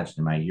was lodged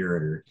in my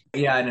ureter.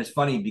 Yeah, and it's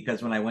funny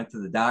because when I went to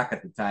the doc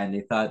at the time,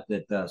 they thought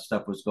that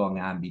stuff was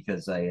going on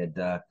because I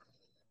had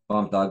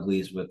bumped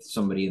uglies with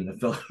somebody in the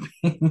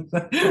Philippines.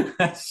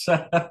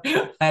 So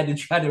I had to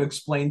try to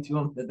explain to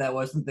him that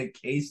wasn't the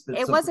case.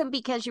 It wasn't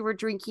because you were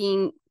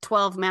drinking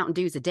 12 Mountain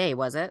Dews a day,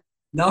 was it?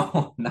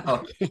 No.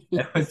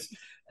 It was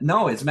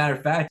no. As a matter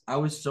of fact, I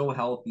was so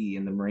healthy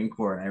in the Marine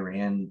Corps, and I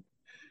ran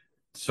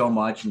so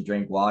much and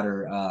drank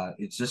water.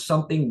 It's just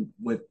something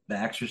with the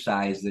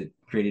exercise that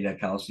created a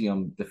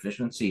calcium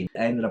deficiency.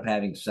 I ended up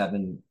having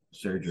 7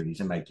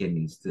 surgeries in my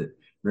kidneys to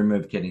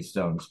remove kidney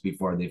stones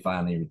before they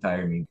finally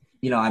retired me.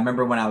 I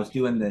remember when I was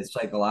doing the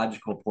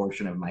psychological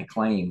portion of my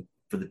claim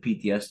for the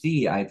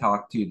PTSD, I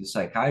talked to the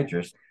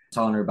psychiatrist,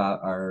 telling her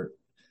about our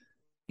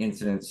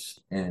incidents,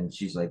 and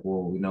she's like,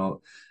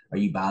 well, are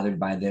you bothered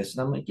by this?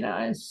 And I'm like,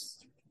 yeah,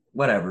 it's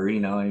whatever,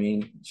 I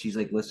mean, she's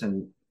like,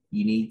 listen,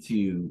 you need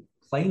to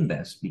claim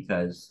this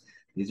because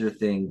these are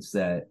things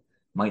that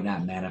might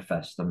not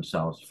manifest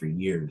themselves for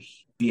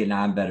years.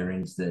 Vietnam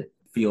veterans that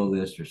feel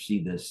this or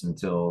see this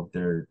until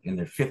they're in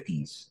their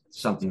 50s,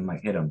 something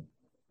might hit them.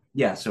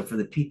 Yeah, so for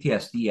the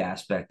PTSD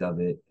aspect of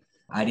it,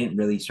 I didn't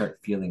really start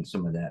feeling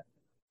some of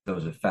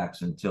those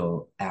effects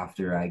until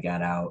after I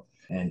got out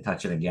and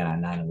touch it again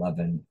on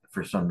 9/11.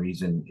 For some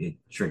reason, it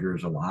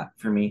triggers a lot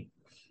for me.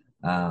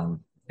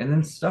 And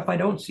then stuff I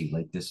don't see,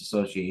 like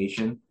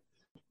disassociation,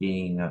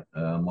 being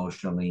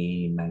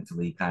emotionally,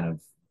 mentally kind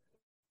of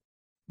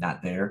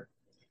not there,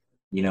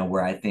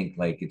 where I think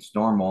like it's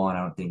normal and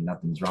I don't think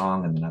nothing's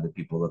wrong. And then other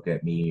people look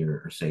at me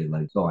or say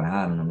like going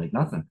on, and I'm like,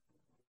 nothing.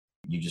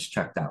 You just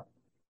checked out.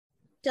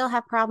 Still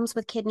have problems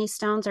with kidney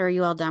stones, or are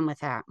you all done with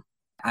that?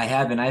 I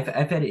haven't. I've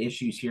had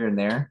issues here and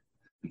there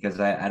because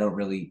I don't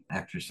really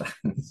exercise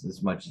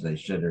as much as I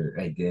should or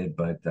I did,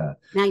 but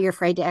Now you're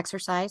afraid to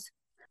exercise,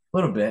 a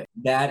little bit.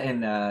 That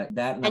and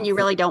and I'm you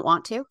really don't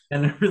want to?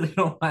 and I really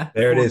don't want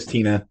There it is,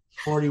 Tina.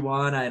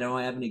 41. I don't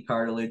have any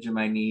cartilage in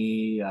my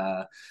knee.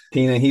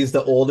 Tina, he's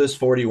the oldest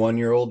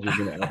 41-year-old you're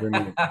gonna ever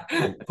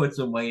meet. Put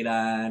some weight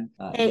on.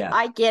 Hey, Yeah,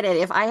 I get it.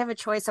 If I have a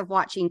choice of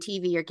watching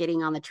TV or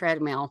getting on the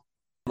treadmill.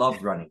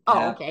 loved running.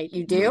 Oh, okay.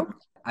 You do?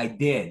 I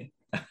did.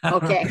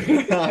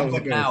 Okay. I was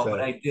But gonna now, say.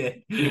 but I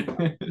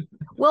did.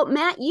 Well,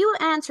 Matt, you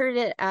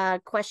answered a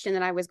question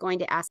that I was going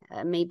to ask.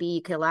 Maybe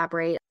you could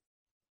elaborate.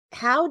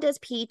 How does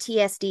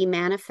PTSD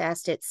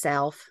manifest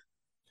itself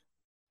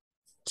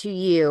to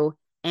you,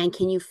 and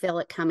can you feel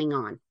it coming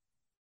on?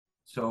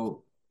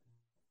 So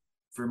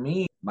for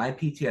me, my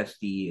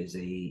PTSD is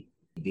a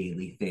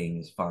daily thing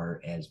as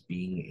far as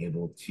being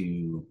able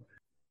to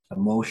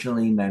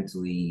emotionally,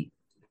 mentally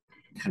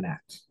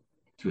connect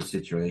to a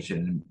situation.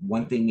 And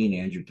one thing me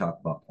and Andrew talk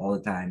about all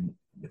the time,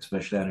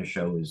 especially on our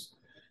show, is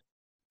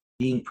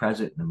being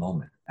present in the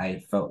moment.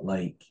 I felt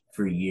like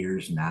for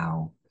years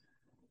now,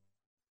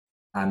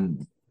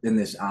 I'm in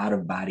this out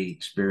of body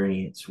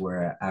experience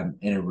where I'm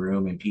in a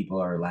room and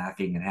people are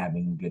laughing and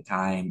having a good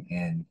time,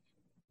 and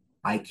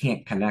I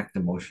can't connect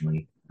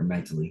emotionally or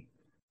mentally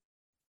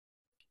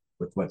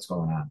with what's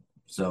going on.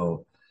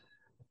 So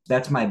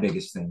that's my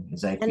biggest thing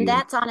is I And feel,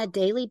 that's on a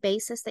daily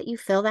basis that you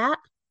feel that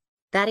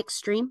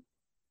extreme?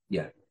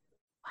 yeah,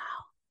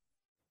 Wow.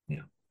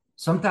 yeah.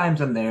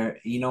 Sometimes I'm there,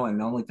 and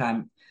the only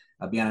time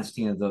I'll be honest,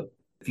 the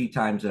few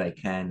times that I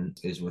can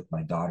is with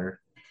my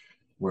daughter,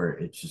 where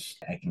it's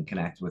just I can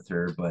connect with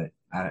her. But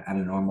on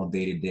a normal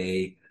day to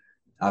day,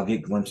 I'll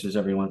get glimpses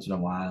every once in a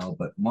while.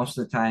 But most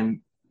of the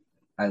time,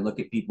 I look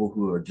at people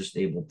who are just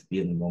able to be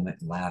in the moment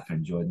and laugh and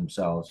enjoy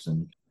themselves.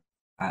 And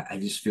I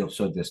just feel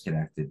so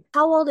disconnected.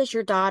 How old is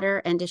your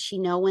daughter, and does she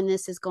know when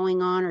this is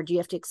going on, or do you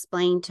have to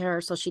explain to her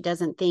so she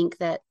doesn't think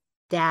that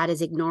dad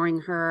is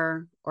ignoring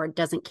her or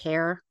doesn't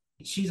care?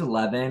 She's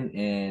 11,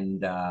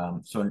 and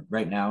so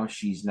right now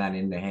she's not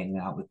into hanging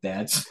out with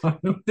dad, so I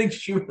don't think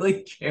she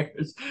really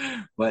cares.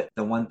 But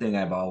the one thing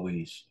I've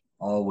always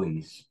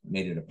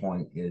made it a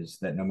point is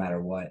that no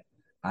matter what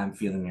I'm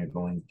feeling or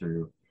going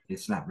through,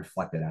 it's not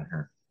reflected on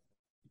her.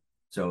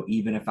 So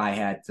even if I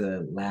had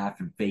to laugh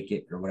and fake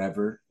it or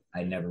whatever,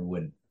 I never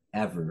would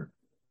ever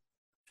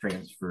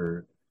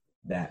transfer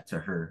that to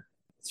her.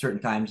 Certain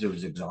times it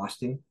was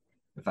exhausting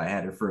if I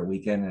had her for a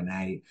weekend and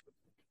I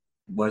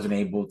wasn't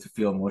able to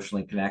feel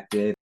emotionally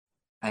connected.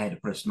 I had to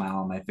put a smile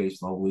on my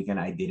face the whole weekend.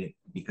 I did it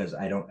because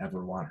I don't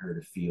ever want her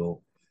to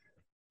feel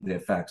the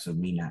effects of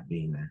me not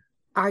being there.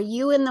 Are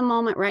you in the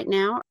moment right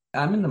now?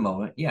 I'm in the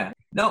moment. Yeah.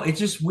 No, it's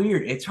just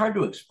weird. It's hard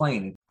to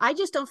explain. I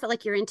just don't feel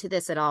like you're into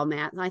this at all,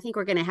 Matt. I think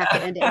we're going to have to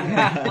end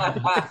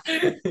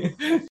it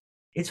here.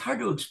 It's hard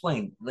to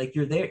explain. Like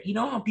you're there. You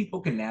know how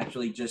people can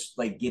naturally just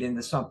like get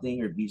into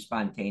something or be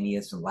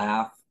spontaneous and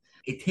laugh?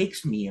 It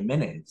takes me a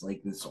minute. It's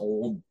like this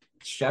old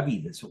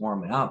Chevy that's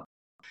warming up.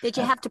 Did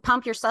you have to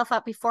pump yourself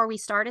up before we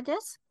started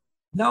this?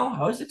 No,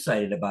 I was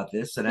excited about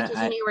this. And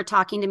Because you knew you were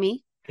talking to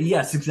me?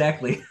 Yes,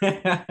 exactly.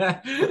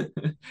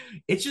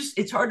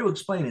 It's hard to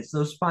explain. It's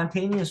those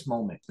spontaneous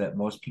moments that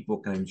most people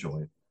can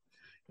enjoy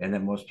and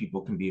that most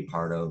people can be a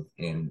part of,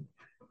 and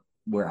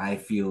where I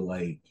feel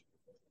like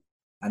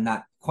I'm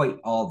not quite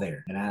all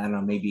there. And I don't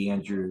know, maybe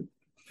Andrew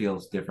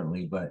feels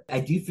differently, but I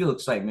do feel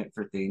excitement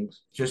for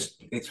things.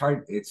 Just it's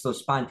hard. It's those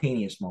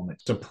spontaneous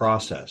moments. It's a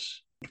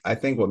process. I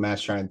think what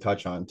Matt's trying to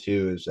touch on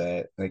too is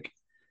that like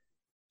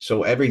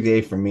so every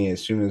day for me,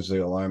 as soon as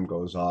the alarm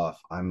goes off,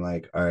 I'm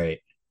like, all right,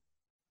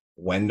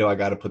 when do I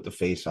got to put the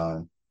face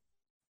on?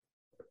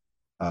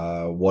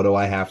 What do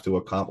I have to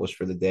accomplish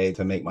for the day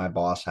to make my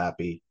boss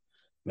happy,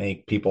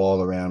 make people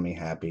all around me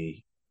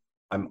happy?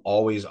 I'm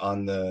always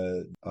on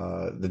the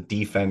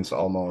defense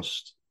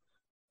almost,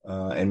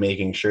 and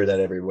making sure that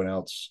everyone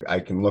else,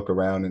 I can look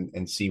around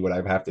and see what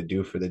I have to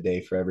do for the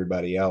day for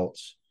everybody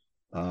else.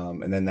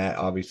 And then that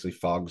obviously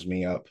fogs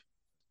me up.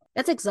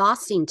 That's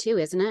exhausting too,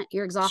 isn't it?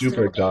 You're exhausted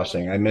Super all day.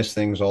 exhausting. I miss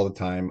things all the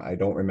time. I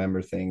don't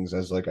remember things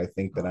as like I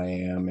think that I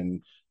am,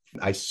 and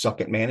I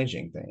suck at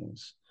managing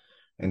things.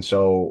 And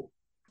so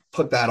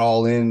put that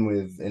all in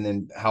with, and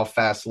then how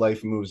fast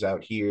life moves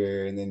out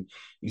here, and then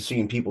you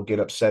seeing people get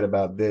upset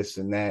about this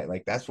and that,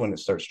 like that's when it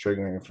starts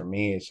triggering for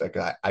me. It's like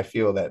I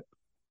feel that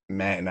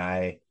Matt and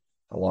I,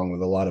 along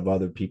with a lot of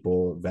other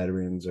people,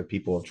 veterans or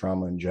people of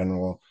trauma in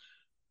general,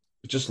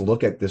 just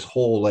look at this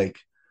whole like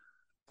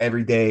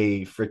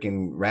everyday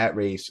freaking rat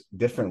race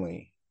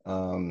differently.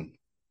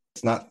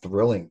 It's not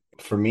thrilling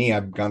for me.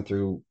 I've gone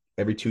through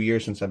every 2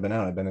 years since I've been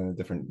out, I've been in a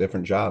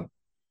different job,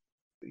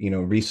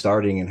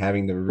 restarting and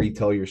having to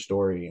retell your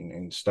story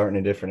and start in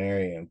a different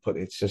area and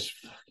it's just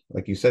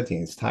like you said,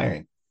 Tina, it's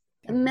tiring.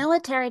 The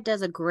military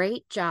does a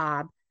great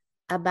job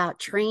about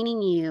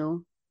training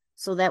you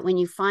so that when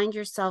you find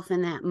yourself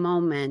in that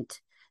moment,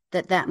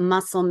 that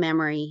muscle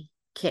memory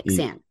kicks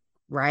in,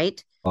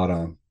 right? Spot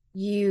on.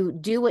 You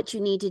do what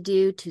you need to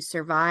do to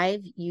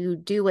survive. You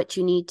do what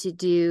you need to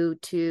do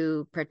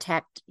to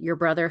protect your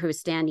brother who's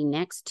standing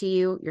next to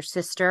you, your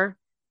sister.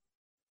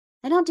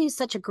 They don't do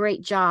such a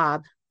great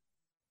job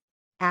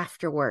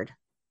afterward.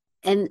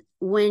 And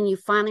when you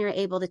finally are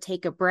able to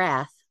take a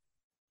breath,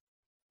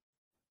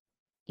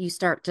 you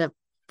start to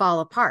fall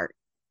apart.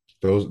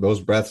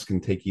 Those breaths can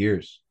take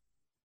years.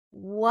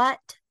 What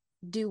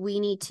do we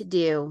need to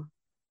do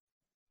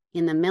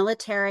in the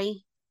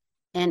military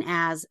and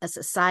as a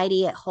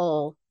society at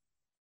whole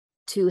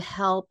to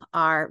help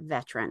our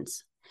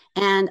veterans?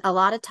 And a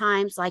lot of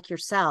times, like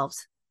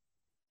yourselves,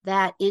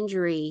 that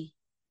injury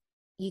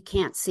you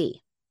can't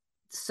see.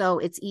 So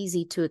it's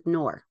easy to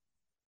ignore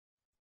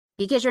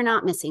because you're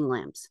not missing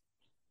limbs.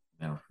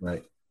 No.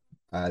 Right.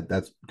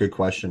 That's a good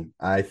question.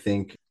 I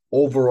think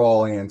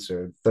overall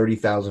answer,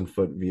 30,000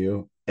 foot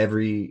view,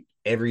 every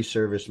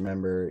service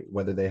member,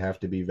 whether they have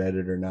to be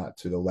vetted or not,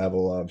 to the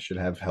level of should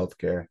have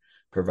healthcare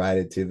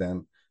provided to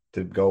them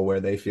to go where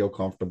they feel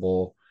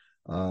comfortable,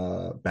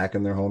 back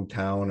in their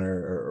hometown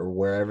or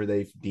wherever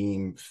they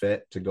deem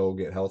fit to go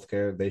get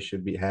healthcare. They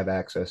should have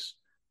access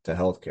to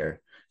healthcare.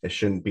 It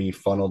shouldn't be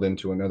funneled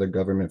into another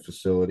government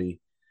facility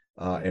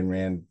and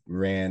ran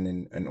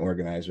and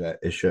organized that.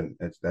 It shouldn't.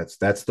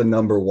 That's the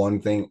number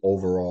one thing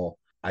overall.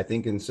 I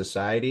think in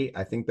society,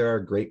 I think there are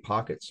great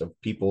pockets of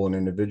people and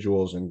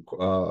individuals and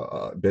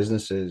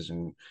businesses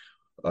and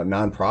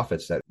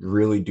nonprofits that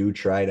really do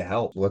try to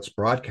help. Let's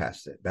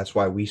broadcast it. That's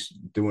why we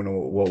doing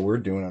what we're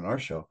doing on our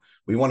show.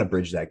 We want to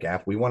bridge that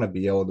gap. We want to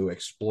be able to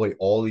exploit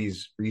all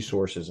these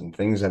resources and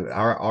things that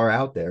are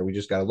out there. We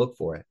just got to look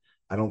for it.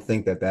 I don't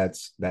think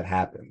that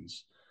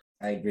happens.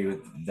 I agree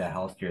with the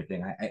healthcare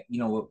thing.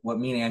 What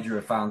me and Andrew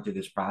have found through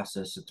this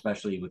process,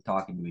 especially with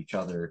talking to each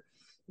other,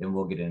 and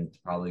we'll get into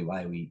probably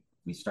why we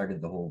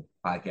started the whole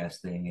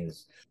podcast thing,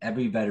 is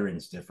every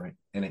veteran's different,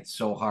 and it's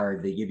so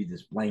hard. They give you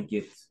this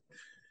blanket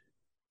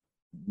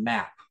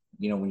map,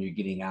 when you're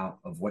getting out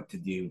of what to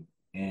do.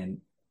 And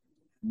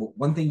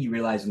one thing you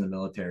realize in the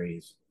military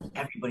is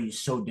everybody's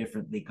so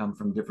different. They come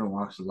from different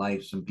walks of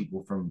life.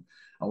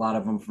 A lot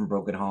of them from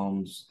broken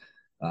homes,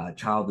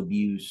 child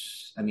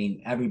abuse. I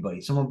mean,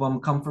 everybody. Some of them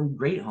come from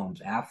great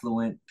homes,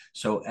 affluent.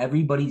 So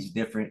everybody's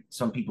different.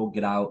 Some people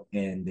get out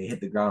and they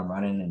hit the ground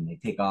running and they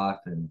take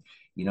off, and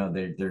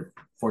they're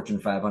Fortune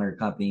 500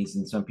 companies,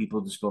 and some people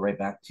just go right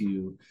back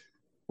to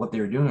what they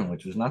were doing,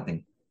 which was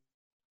nothing.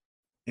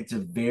 It's a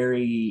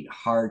very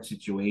hard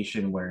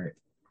situation where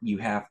you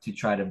have to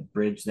try to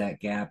bridge that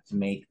gap to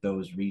make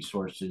those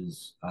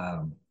resources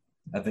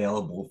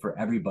available for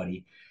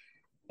everybody.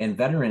 And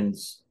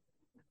veterans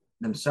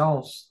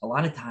themselves, a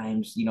lot of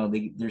times,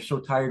 they're so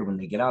tired when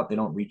they get out, they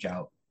don't reach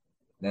out.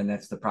 And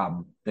that's the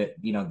problem. That,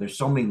 there's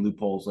so many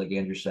loopholes, like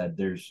Andrew said.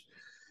 There's,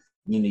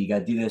 you got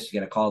to do this, you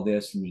got to call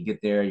this, and you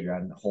get there, you're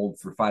on hold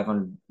for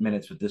 500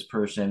 minutes with this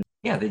person.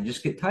 Yeah, they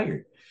just get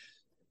tired.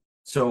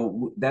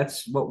 So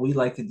that's what we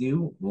like to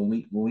do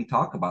when we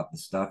talk about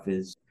this stuff,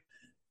 is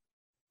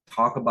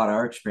talk about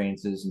our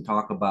experiences and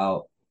talk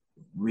about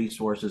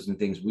resources and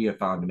things we have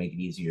found to make it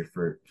easier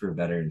for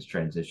veterans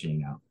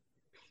transitioning out.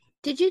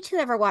 Did you two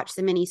ever watch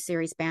the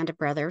miniseries Band of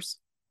Brothers?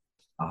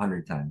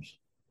 100 times.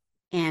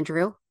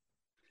 Andrew?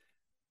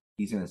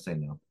 He's going to say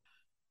no.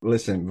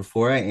 Listen,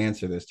 before I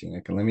answer this,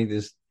 Tina, let me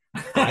just,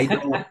 I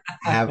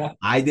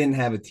didn't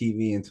have a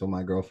TV until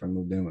my girlfriend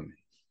moved in with me.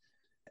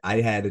 I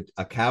had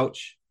a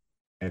couch,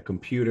 a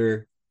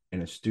computer,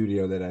 and a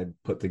studio that I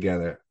put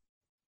together.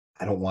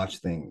 I don't watch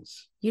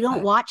things. You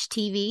don't watch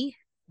TV?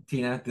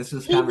 Tina, this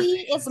is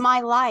TV is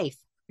my life.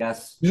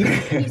 Yes. You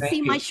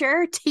see my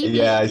shirt?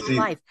 TV is my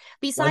life.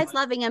 Besides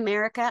loving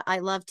America, I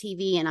love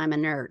TV and I'm a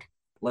nerd.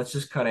 Let's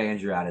just cut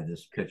Andrew out of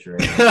this picture.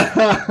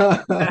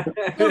 The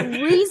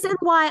reason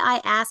why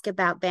I ask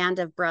about Band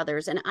of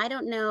Brothers, and I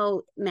don't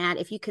know, Matt,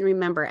 if you can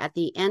remember at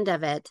the end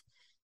of it,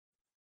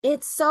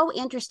 it's so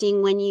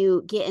interesting when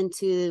you get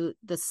into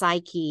the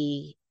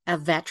psyche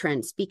of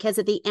veterans, because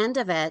at the end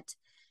of it,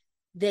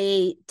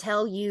 they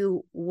tell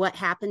you what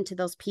happened to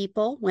those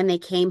people when they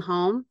came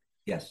home.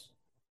 Yes.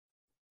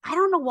 I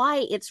don't know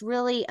why it's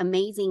really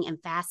amazing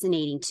and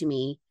fascinating to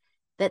me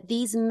that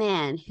these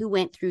men who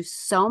went through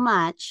so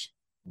much,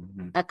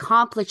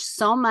 accomplished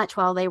so much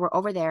while they were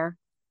over there,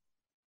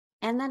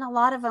 and then a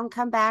lot of them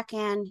come back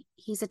and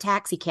he's a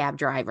taxi cab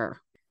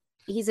driver.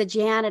 He's a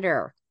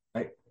janitor.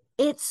 Right.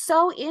 It's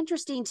so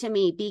interesting to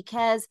me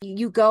because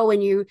you go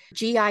and you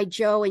G.I.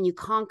 Joe and you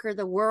conquer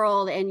the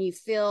world and you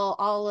feel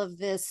all of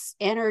this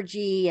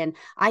energy and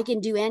I can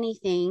do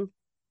anything.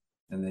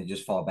 And they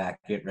just fall back,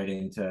 get right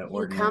into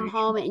ordinary. You come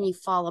home and you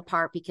fall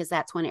apart because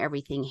that's when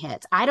everything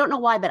hits. I don't know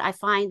why, but I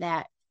find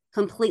that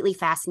completely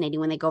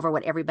fascinating when they go over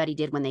what everybody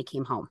did when they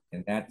came home.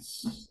 And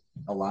that's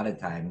a lot of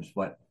times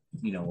what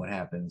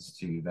happens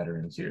to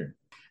veterans here.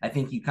 I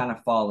think you kind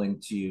of fall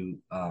into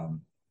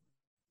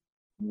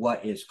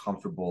what is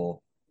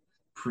comfortable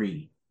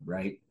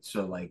right?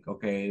 So like,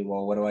 okay,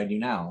 well, what do I do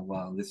now?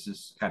 Well, this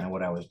is kind of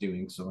what I was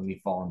doing, so let me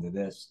fall into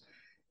this.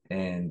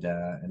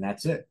 and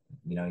that's it.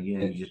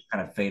 You just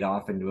kind of fade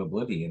off into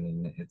oblivion,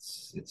 and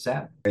it's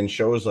sad. And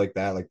shows like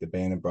that, like the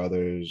Band of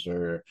Brothers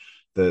or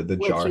the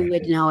Which you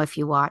would Jarhead, know if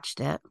you watched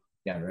it.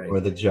 Yeah, right. or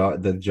the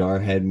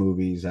Jarhead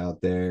movies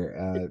out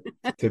there.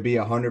 To be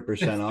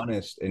 100%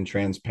 honest and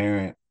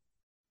transparent,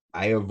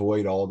 I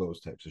avoid all those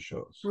types of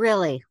shows.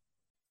 Really?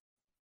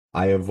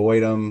 I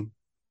avoid them.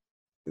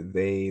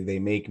 They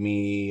make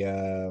me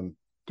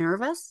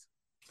Nervous?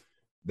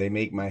 they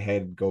make my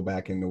head go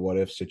back into what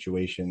if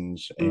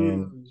situations.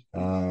 And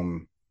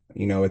Mm.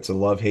 it's a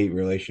love-hate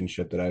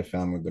relationship that I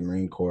found with the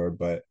Marine Corps,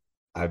 but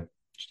I've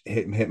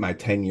hit my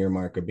 10-year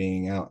mark of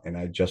being out, and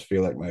I just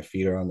feel like my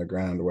feet are on the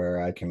ground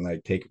where I can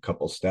like take a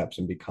couple steps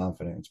and be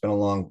confident. It's been a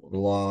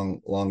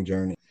long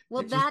journey.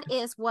 Well, that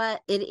is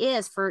what it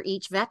is for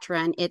each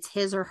veteran. It's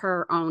his or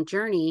her own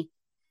journey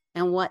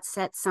and what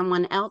sets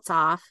someone else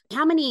off.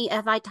 How many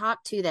have I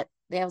talked to that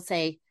they'll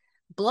say,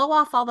 blow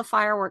off all the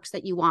fireworks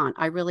that you want?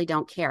 I really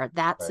don't care.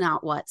 That's Right.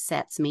 not what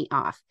sets me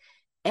off.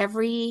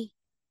 Every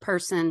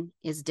person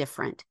is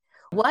different.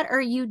 What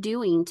are you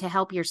doing to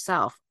help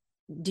yourself?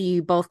 Do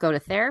you both go to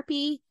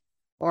therapy,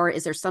 or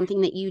is there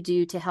something that you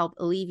do to help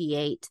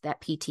alleviate that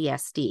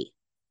PTSD?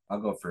 I'll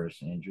go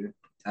first, Andrew.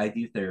 I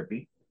do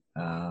therapy,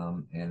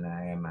 and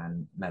I am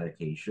on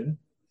medication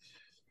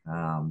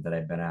that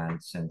I've been on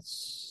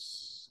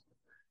since,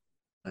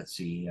 let's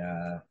see,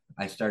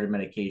 I started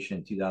medication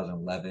in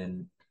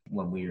 2011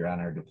 when we were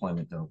on our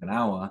deployment to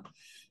Okinawa.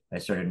 I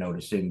started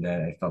noticing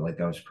that I felt like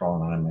I was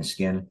crawling out of my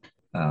skin,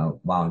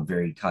 wound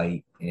very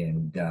tight.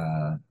 And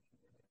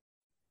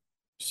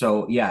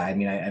so, yeah, I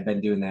mean, I've been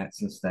doing that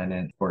since then.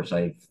 And of course,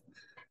 I've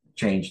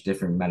changed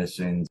different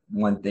medicines.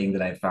 One thing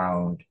that I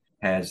found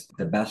has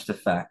the best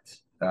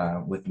effect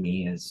with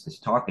me is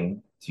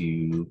talking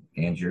to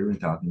Andrew and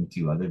talking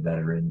to other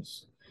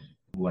veterans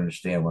who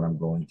understand what I'm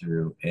going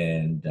through.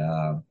 And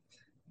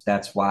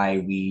that's why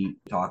we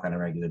talk on a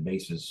regular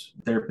basis.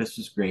 Therapist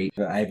is great.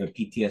 I have a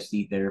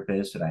PTSD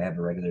therapist and I have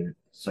a regular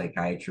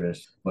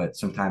psychiatrist, but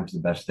sometimes the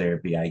best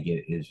therapy I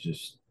get is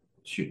just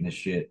shooting the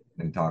shit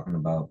and talking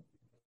about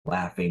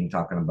laughing,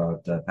 talking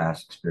about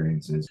past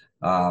experiences.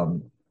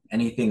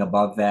 Anything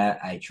above that,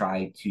 I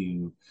try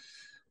to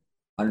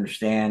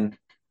understand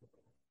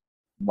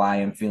why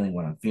I'm feeling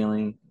what I'm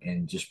feeling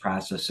and just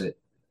process it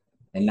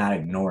and not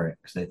ignore it.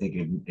 Because I think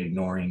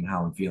ignoring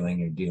how I'm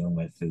feeling or dealing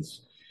with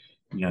is,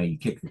 you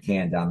kick the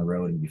can down the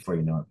road and before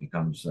you know it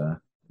becomes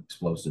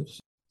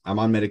explosives. I'm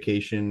on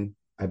medication.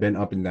 I've been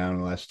up and down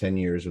the last 10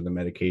 years of the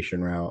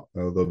medication route.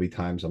 There'll be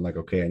times I'm like,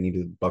 okay, I need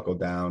to buckle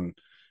down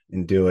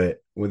and do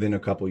it. Within a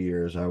couple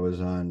years, I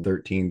was on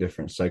 13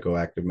 different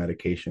psychoactive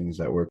medications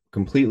that were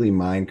completely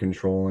mind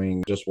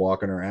controlling, just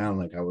walking around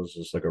like I was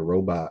just like a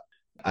robot.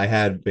 I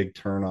had big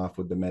turnoff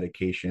with the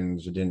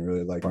medications. I didn't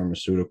really like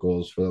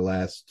pharmaceuticals. For the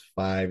last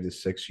 5 to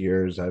 6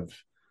 years. I've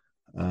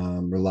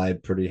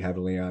relied pretty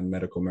heavily on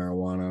medical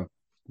marijuana.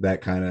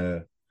 That kind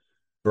of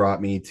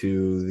brought me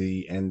to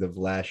the end of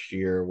last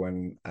year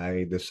when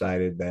I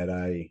decided that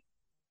I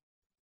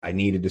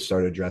needed to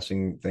start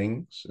addressing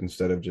things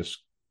instead of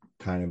just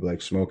kind of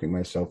like smoking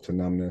myself to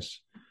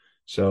numbness.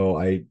 So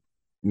I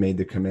made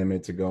the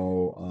commitment to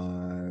go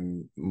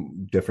on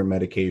different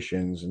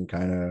medications and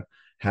kind of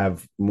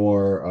have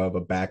more of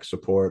a back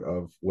support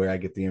of where I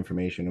get the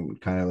information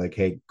and kind of like,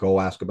 hey, go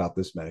ask about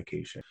this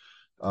medication.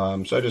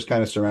 So I just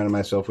kind of surrounded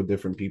myself with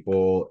different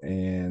people,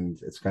 and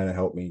it's kind of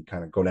helped me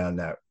kind of go down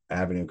that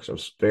avenue because I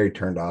was very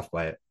turned off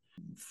by it.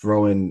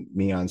 Throwing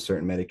me on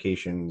certain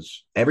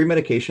medications, every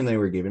medication they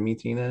were giving me,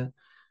 Tina,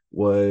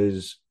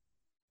 was,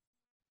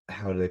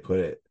 how do they put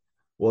it?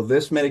 Well,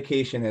 this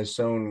medication has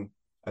shown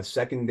a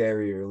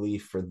secondary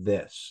relief for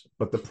this,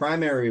 but the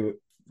primary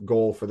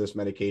goal for this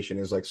medication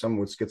is like someone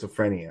with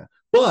schizophrenia,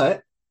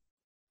 but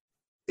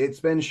it's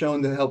been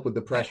shown to help with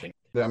depression.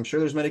 I'm sure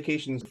there's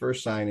medications. The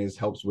first sign is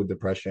helps with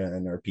depression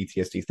and or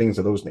PTSD, things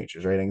of those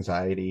natures, right?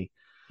 Anxiety.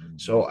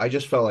 So I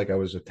just felt like I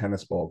was a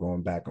tennis ball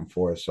going back and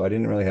forth. So I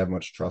didn't really have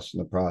much trust in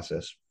the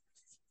process.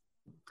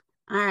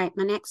 All right,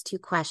 my next two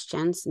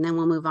questions, and then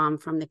we'll move on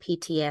from the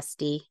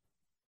PTSD.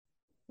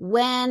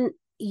 When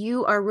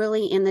you are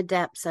really in the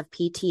depths of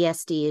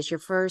PTSD, is your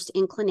first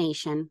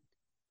inclination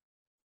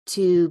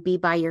to be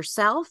by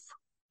yourself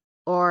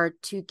or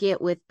to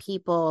get with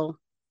people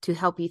to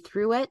help you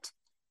through it?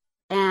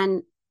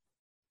 And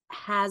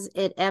has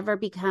it ever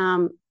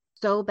become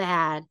so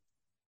bad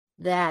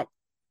that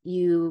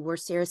you were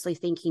seriously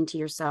thinking to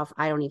yourself,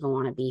 I don't even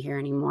want to be here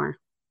anymore?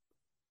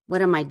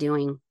 What am I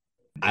doing?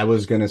 I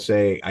was going to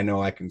say, I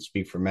know I can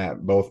speak for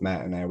Matt. Both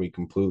Matt and I, we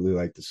completely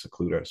like to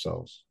seclude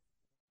ourselves.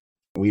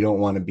 We don't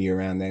want to be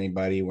around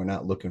anybody. We're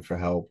not looking for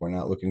help. We're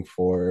not looking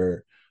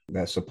for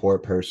that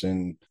support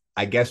person.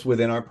 I guess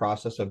within our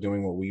process of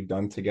doing what we've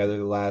done together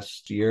the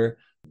last year,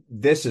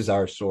 this is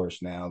our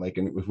source now. Like,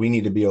 if we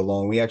need to be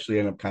alone, we actually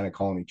end up kind of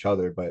calling each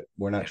other, but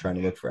we're not trying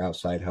to look for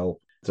outside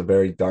help. It's a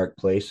very dark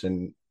place,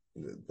 and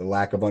the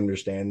lack of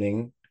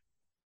understanding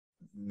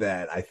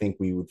that I think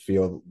we would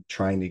feel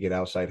trying to get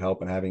outside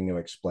help and having to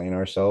explain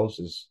ourselves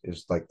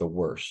is like the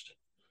worst.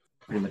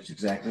 pretty much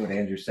exactly what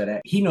Andrew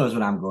said. He knows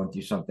when I'm going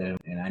through something,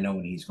 and I know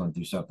when he's going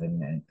through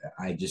something, and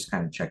I just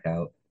kind of check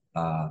out,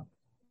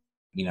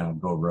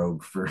 go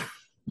rogue for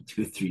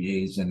 2 or 3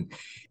 days. And,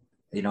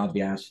 I'll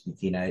be honest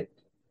with you, Tina,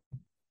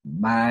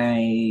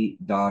 my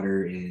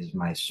daughter is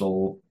my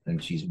soul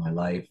and she's my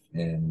life.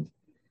 And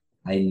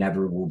I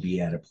never will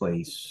be at a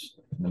place,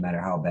 no matter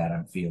how bad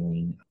I'm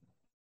feeling,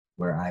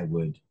 where I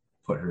would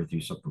put her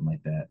through something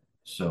like that.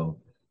 So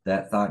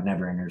that thought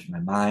never enters my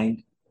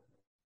mind.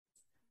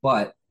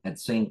 But at the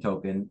same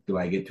token, do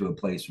I get to a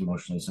place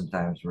emotionally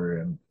sometimes where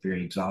I'm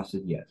very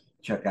exhausted? Yes.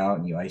 Check out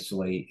and you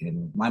isolate.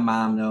 And my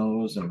mom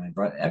knows, and my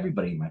brother,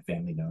 everybody in my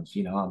family knows.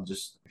 I'll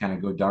just kind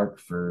of go dark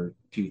for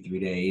 2, 3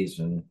 days,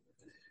 and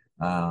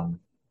um,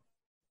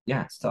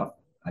 yeah, it's tough.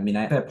 I mean,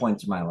 I've had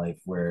points in my life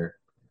where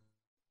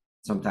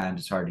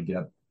sometimes it's hard to get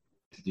up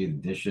to do the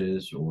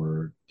dishes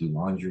or do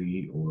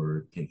laundry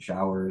or take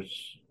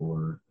showers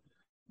or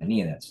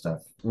any of that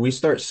stuff. We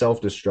start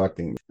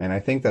self-destructing, and I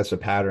think that's a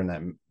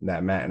pattern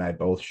that Matt and I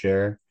both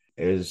share.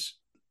 Is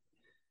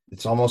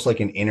it's almost like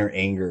an inner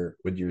anger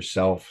with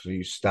yourself. So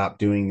you stop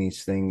doing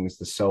these things,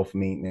 the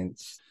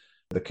self-maintenance,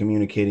 the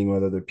communicating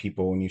with other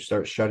people, and you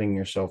start shutting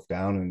yourself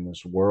down in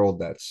this world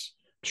that's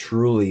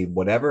truly,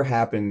 whatever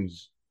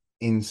happens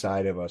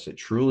inside of us, it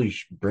truly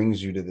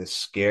brings you to this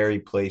scary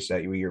place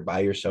that you're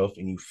by yourself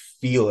and you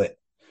feel it.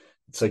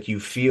 It's like you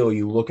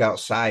look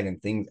outside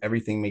and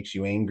everything makes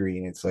you angry,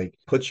 and it's like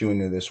puts you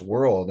into this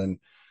world. And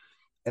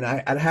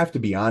I'd have to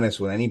be honest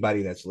with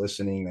anybody that's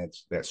listening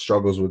that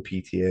struggles with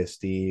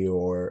PTSD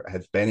or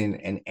has been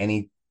in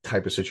any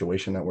type of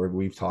situation that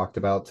we've talked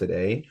about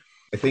today.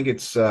 I think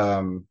it's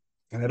and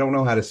I don't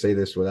know how to say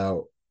this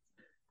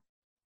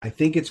I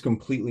think it's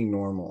completely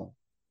normal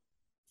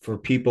for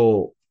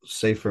people,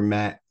 say for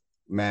Matt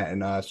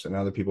and us and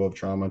other people with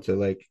trauma, to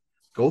like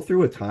go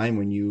through a time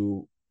when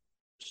you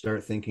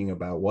start thinking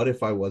about, what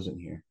if I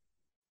wasn't here?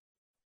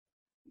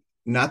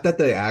 Not that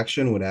the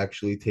action would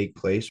actually take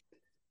place.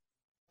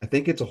 I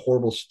think it's a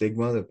horrible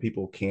stigma that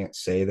people can't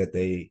say that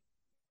they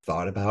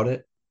thought about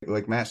it.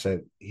 Like Matt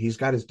said, he's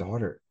got his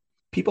daughter.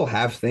 People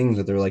have things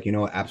that they're like,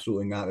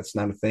 absolutely not. That's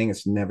not a thing.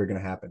 It's never going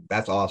to happen.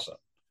 That's awesome.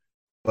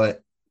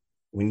 But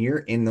when you're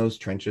in those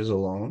trenches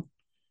alone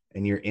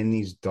and you're in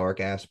these dark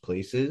ass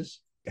places,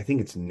 I think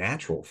it's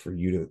natural for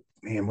you to,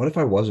 man, what if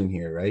I wasn't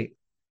here, right?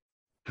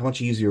 How much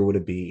easier would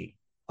it be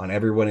on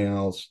everybody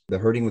else? The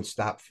hurting would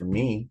stop for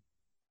me.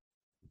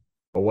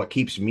 But what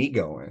keeps me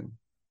going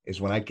is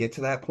when I get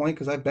to that point,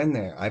 because I've been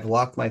there. I've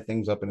locked my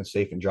things up in a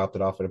safe and dropped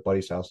it off at a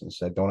buddy's house and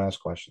said, don't ask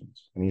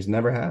questions. And he's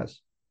never has.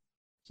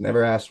 He's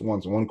never asked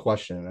one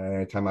question. And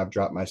every time I've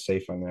dropped my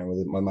safe on there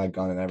with my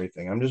gun and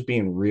everything, I'm just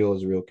being real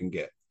as real can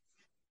get.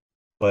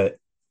 But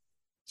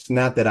it's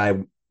not that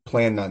I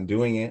planned on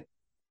doing it,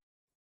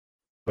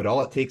 but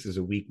all it takes is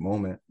a weak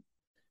moment.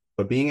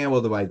 But being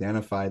able to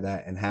identify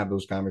that and have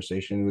those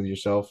conversations with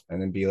yourself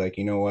and then be like,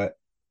 you know what?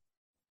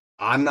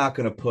 I'm not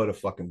going to put a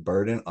fucking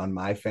burden on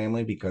my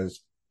family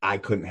because I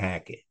couldn't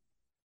hack it.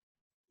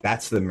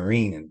 That's the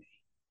Marine in me,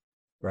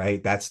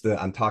 right?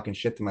 I'm talking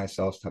shit to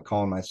myself,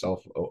 calling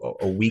myself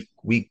a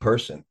weak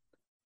person.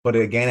 But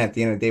again, at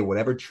the end of the day,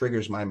 whatever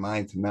triggers my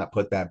mind to not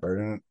put that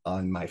burden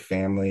on my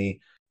family,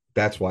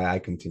 that's why I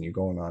continue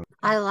going on.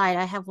 I lied.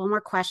 I have one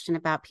more question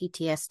about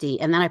PTSD,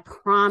 and then I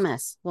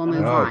promise we'll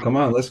move on. Oh, come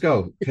on. Let's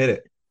go. Hit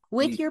it.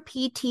 With your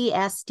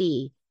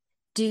PTSD,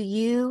 do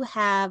you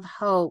have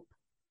hope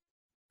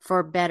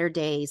for better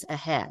days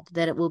ahead,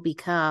 that it will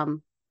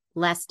become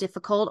less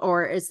difficult?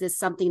 Or is this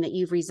something that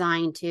you've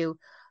resigned to?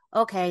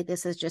 Okay,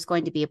 this is just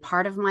going to be a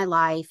part of my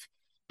life,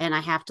 and I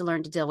have to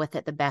learn to deal with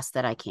it the best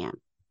that I can.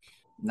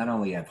 Not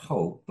only have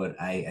hope, but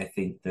I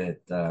think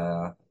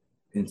that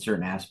in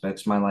certain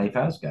aspects, my life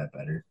has got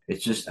better.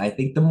 It's just, I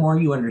think the more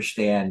you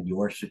understand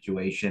your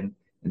situation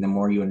and the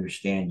more you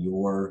understand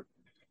your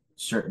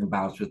certain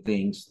bouts with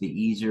things, the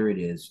easier it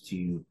is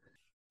to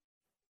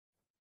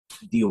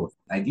deal with.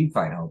 I do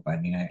find hope. I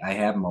mean, I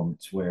have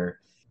moments where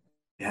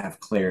I have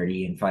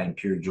clarity and find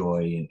pure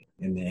joy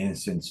in the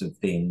innocence of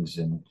things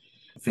and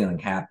feeling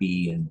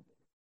happy. And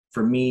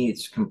for me,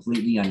 it's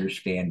completely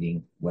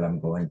understanding what I'm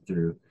going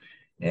through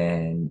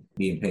and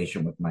being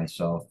patient with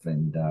myself.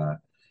 And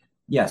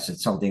yes,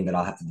 it's something that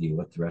I'll have to deal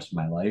with the rest of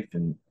my life.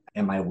 And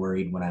am I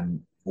worried when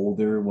I'm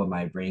older, when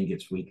my brain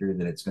gets weaker,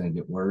 that it's going to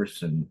get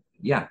worse? And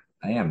yeah,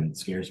 I am. It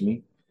scares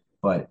me.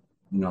 But,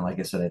 like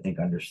I said, I think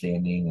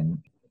understanding and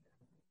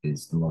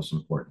is the most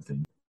important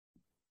thing.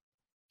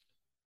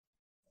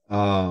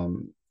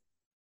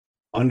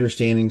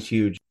 Understanding's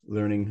huge.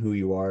 Learning who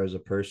you are as a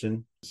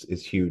person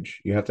is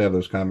huge. You have to have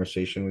those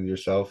conversations with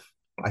yourself.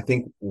 I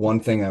think one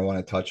thing I want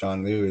to touch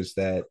on, Lou, is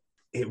that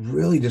it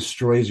really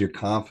destroys your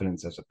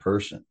confidence as a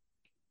person.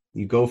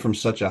 You go from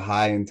such a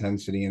high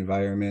intensity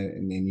environment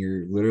and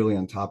you're literally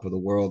on top of the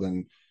world,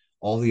 and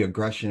all the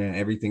aggression and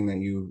everything that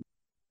you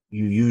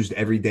used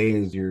every day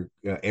as your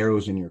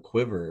arrows in your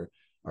quiver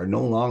are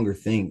no longer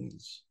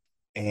things.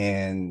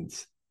 And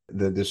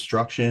the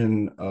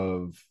destruction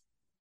of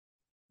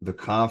the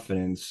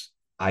confidence,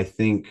 I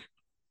think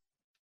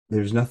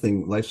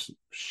life's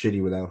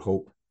shitty without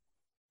hope.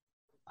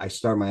 I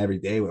start my every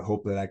day with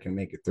hope that I can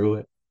make it through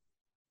it.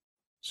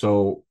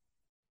 So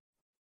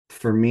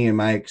for me, in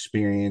my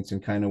experience,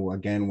 and kind of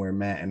again where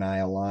Matt and I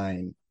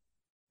align,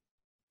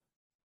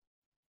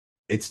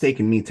 it's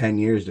taken me 10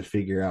 years to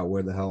figure out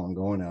where the hell I'm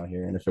going out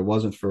here. And if it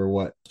wasn't for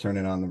what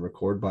turning on the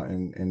record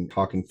button and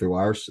talking through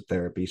our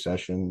therapy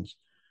sessions,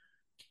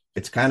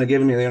 it's kind of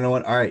giving me, you know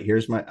what? All right,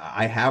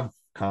 I have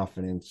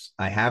confidence.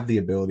 I have the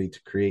ability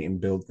to create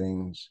and build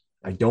things.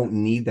 I don't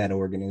need that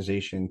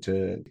organization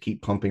to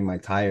keep pumping my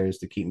tires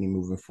to keep me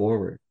moving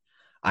forward.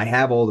 I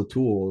have all the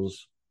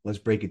tools. Let's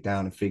break it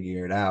down and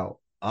figure it out.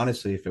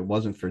 Honestly, if it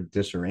wasn't for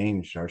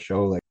Disarranged, our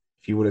show, like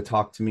if you would have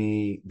talked to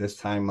me this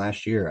time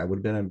last year, I would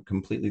have been a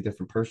completely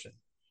different person.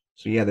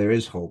 So yeah, there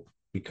is hope,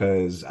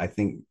 because I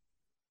think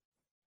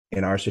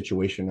in our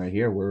situation right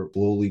here, we're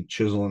slowly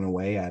chiseling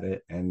away at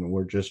it, and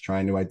we're just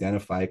trying to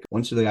identify.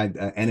 Once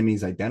the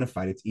enemy's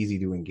identified, it's easy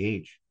to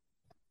engage.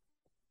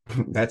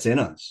 That's in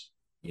us,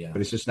 Yeah. but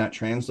it's just not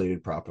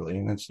translated properly,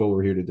 and that's what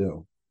we're here to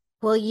do.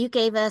 Well, you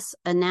gave us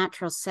a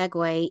natural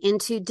segue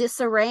into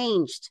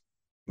Disarranged.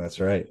 That's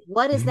right.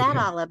 What is that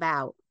all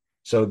about?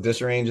 So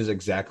Disarrange is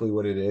exactly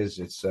what it is.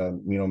 It's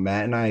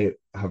Matt and I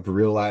have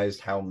realized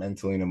how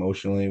mentally and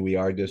emotionally we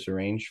are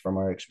disarranged from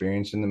our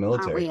experience in the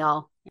military.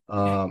 Aren't we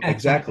all?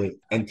 Exactly.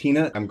 And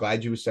Tina, I'm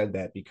glad you said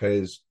that,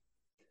 because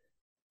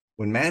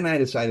when Matt and I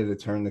decided to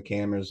turn the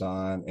cameras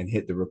on and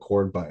hit the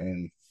record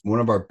button, one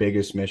of our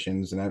biggest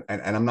missions, and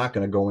I'm not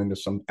going to go into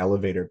some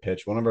elevator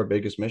pitch. One of our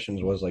biggest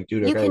missions was like,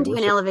 dude, You can do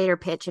an elevator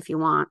pitch if you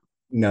want.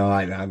 No,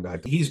 I'm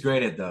not. He's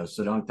great at those,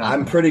 so don't.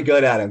 I'm pretty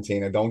good at him,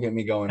 Tina. Don't get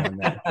me going on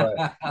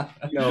that.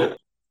 But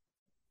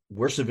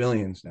we're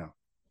civilians now.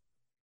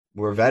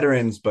 We're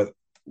veterans, but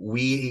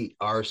we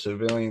are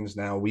civilians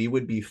now. We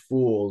would be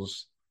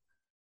fools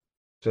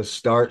to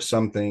start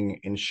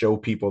something and show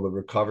people the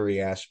recovery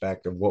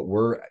aspect of what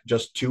we're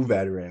just two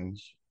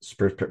veterans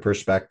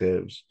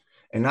perspectives,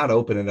 and not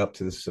open it up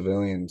to the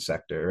civilian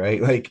sector,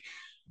 right? Like,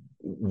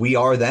 we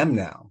are them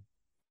now.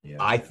 Yeah.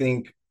 I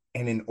think,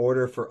 and in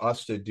order for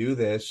us to do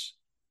this,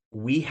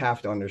 we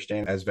have to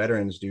understand as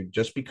veterans, dude,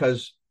 just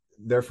because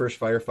their first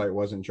firefight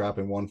wasn't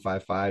dropping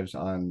 155s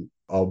on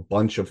a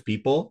bunch of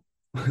people,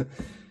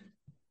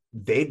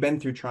 they've been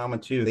through trauma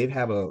too. They've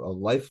have a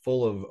life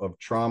full of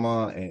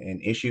trauma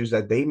and issues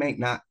that they might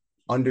not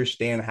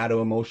understand how to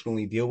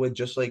emotionally deal with,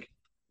 just like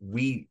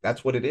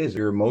that's what it is.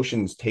 Your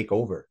emotions take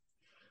over.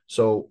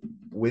 So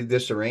with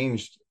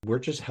Disarranged, we're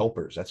just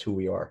helpers. That's who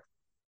we are.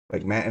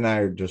 Like, Matt and I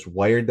are just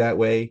wired that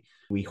way.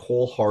 We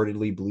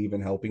wholeheartedly believe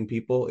in helping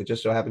people. It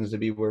just so happens to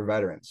be we're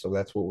veterans. So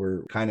that's what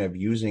we're kind of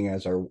using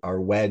as our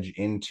wedge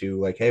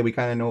into, like, hey, we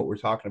kind of know what we're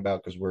talking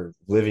about because we're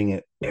living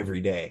it every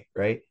day,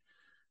 right?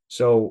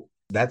 So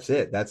that's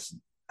it. That's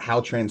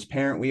how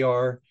transparent we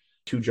are.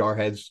 Two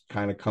jarheads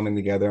kind of coming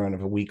together on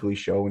a weekly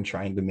show and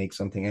trying to make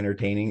something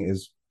entertaining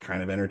is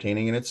kind of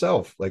entertaining in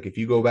itself. Like, if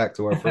you go back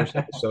to our first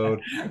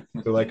episode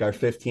to like our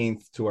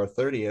 15th to our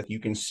 30th, you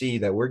can see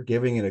that we're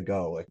giving it a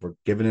go. Like, we're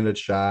giving it a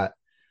shot.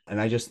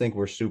 And I just think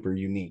we're super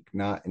unique,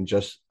 not in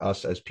just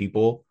us as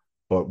people,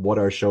 but what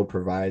our show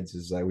provides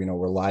is that,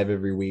 we're live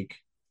every week.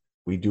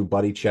 We do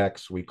buddy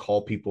checks. We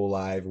call people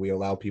live. We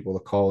allow people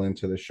to call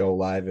into the show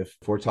live. If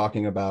we're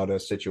talking about a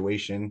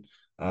situation,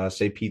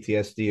 say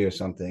PTSD or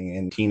something,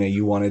 and Tina,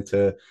 you wanted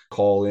to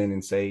call in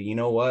and say, you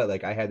know what,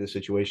 like, I had this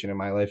situation in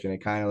my life and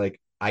it kind of like,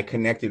 I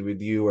connected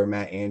with you or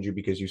Matt Andrew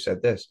because you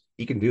said this.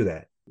 You can do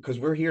that because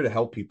we're here to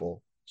help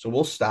people. So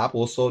we'll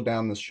slow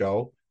down the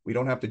show. We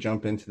don't have to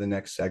jump into the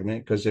next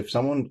segment, because if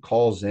someone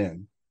calls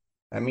in,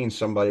 that means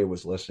somebody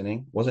was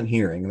listening, wasn't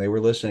hearing, they were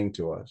listening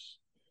to us.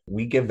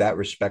 We give that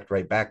respect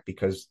right back,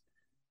 because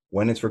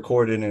when it's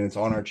recorded and it's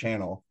on our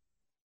channel,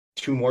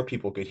 two more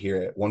people could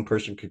hear it. One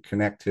person could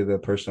connect to the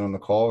person on the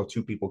call, or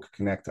two people could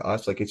connect to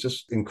us. Like, it's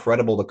just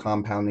incredible, the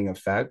compounding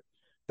effect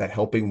that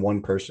helping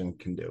one person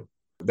can do.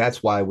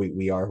 That's why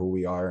we are who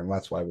we are, and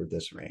that's why we're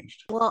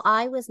Disarranged. Well,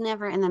 I was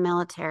never in the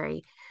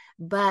military,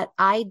 but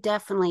I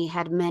definitely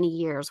had many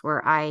years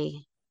where I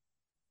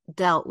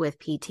dealt with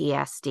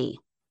PTSD.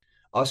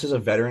 Us as a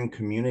veteran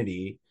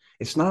community,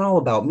 it's not all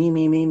about me.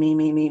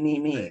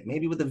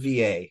 Maybe with the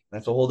VA,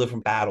 that's a whole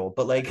different battle,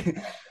 but like,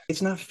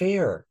 it's not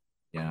fair.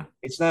 Yeah.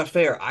 It's not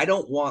fair. I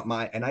don't want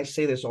and I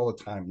say this all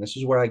the time, this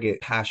is where I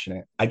get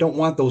passionate. I don't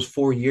want those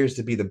 4 years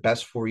to be the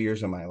best 4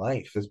 years of my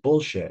life. It's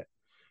bullshit.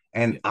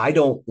 And I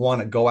don't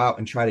want to go out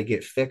and try to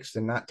get fixed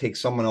and not take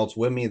someone else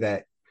with me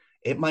that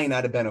it might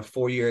not have been a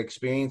 4-year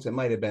experience. It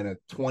might have been a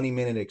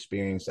 20-minute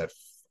experience that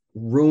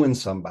ruined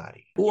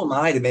somebody. Who am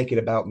I to make it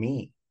about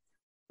me?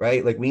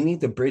 Right? Like, we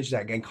need to bridge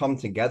that and come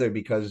together,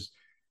 because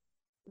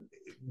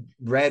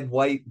red,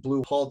 white,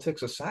 blue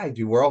politics aside,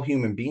 dude, we're all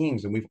human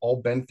beings and we've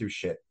all been through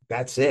shit.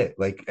 That's it.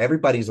 Like,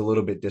 everybody's a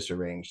little bit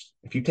disarranged.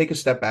 If you take a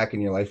step back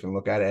in your life and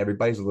look at it,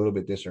 everybody's a little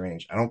bit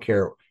disarranged. I don't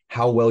care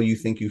how well you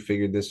think you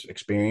figured this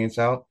experience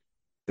out.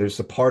 There's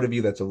a part of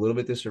you that's a little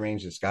bit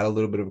disarranged. It's got a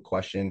little bit of a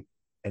question,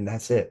 and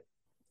that's it.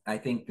 I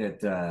think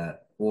that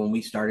when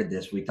we started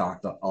this, we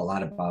talked a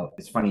lot about,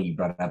 it's funny you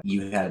brought up,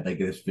 you had like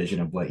this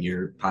vision of what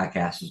your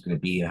podcast is going to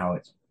be and how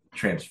it's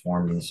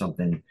transformed into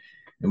something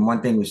And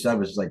one thing we said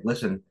was like,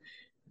 listen,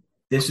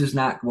 this is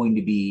not going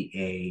to be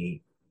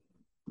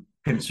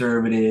a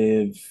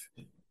conservative,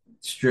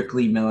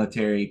 strictly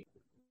military.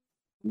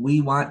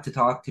 We want to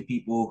talk to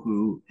people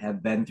who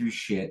have been through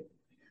shit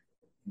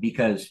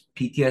because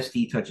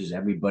PTSD touches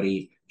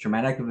everybody,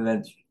 traumatic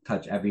events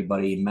touch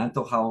everybody,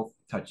 mental health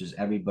touches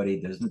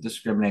everybody, doesn't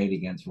discriminate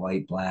against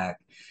white, black,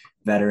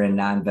 veteran,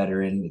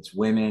 non-veteran. It's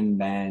women,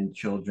 men,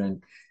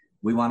 children.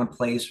 We want a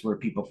place where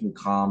people can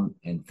come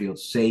and feel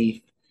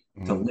safe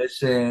to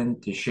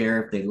listen, to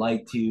share if they'd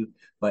like to,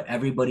 but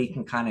everybody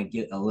can kind of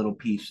get a little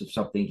piece of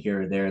something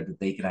here or there that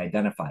they can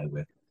identify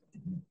with.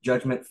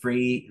 Judgment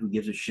free, who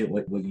gives a shit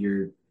what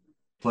your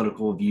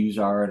political views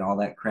are and all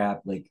that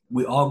crap. Like,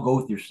 we all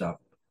go through stuff.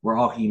 We're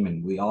all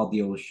human. We all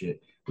deal with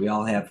shit. We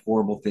all have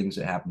horrible things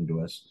that happen to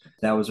us.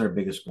 That was our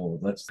biggest goal.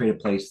 Let's create a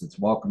place that's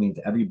welcoming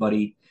to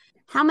everybody.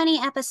 How many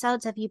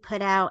episodes have you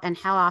put out, and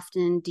how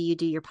often do you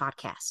do your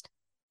podcast?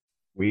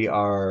 We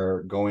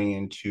are going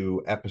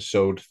into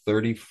episode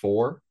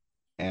 34,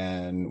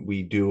 and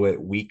we do it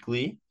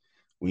weekly.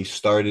 We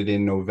started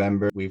in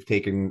November. We've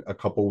taken a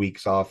couple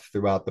weeks off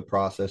throughout the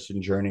process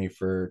and journey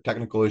for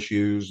technical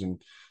issues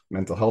and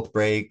mental health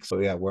breaks. So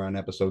yeah, we're on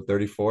episode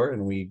 34,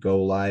 and we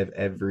go live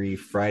every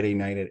Friday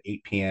night at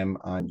 8 p.m.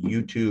 on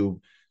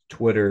YouTube,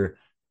 Twitter,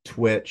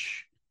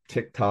 Twitch,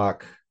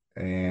 TikTok,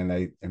 and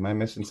am I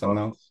missing something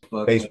else?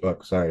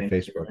 Facebook. Sorry,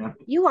 Facebook.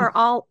 You are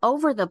all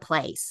over the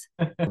place.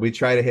 We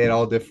try to hit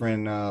all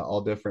different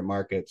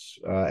markets.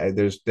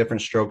 There's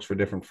different strokes for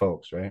different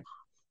folks, right?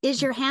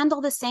 Is your handle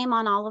the same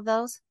on all of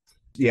those?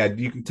 Yeah,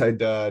 you can type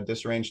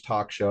Disarranged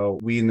Talk Show.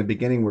 We in the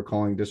beginning were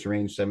calling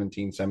Disarranged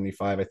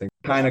 1775. I think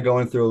kind of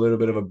going through a little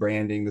bit of a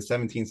branding. The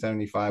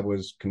 1775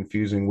 was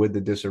confusing with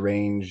the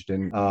Disarranged,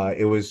 and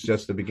it was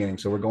just the beginning.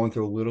 So we're going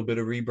through a little bit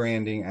of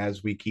rebranding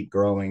as we keep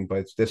growing, but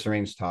it's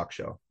Disarranged Talk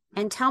Show.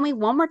 And tell me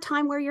one more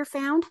time where you're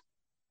found.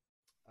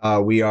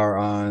 We are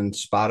on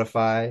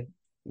Spotify.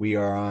 We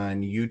are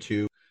on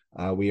YouTube.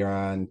 We are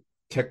on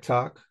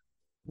TikTok.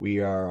 We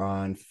are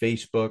on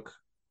Facebook,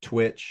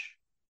 Twitch,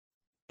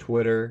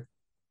 Twitter.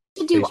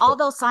 You do Facebook. all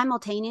those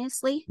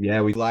simultaneously? Yeah,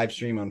 we live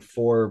stream on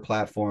 4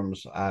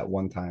 platforms at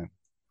one time.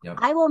 Yep.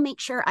 I will make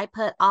sure I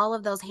put all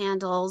of those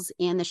handles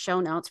in the show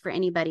notes for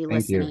anybody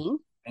listening.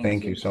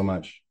 Thank you so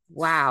much.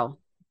 Wow.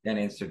 And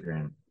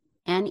Instagram.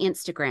 And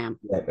Instagram.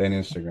 Yep, and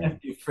Instagram.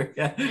 You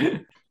forget.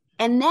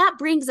 And that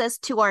brings us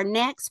to our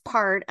next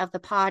part of the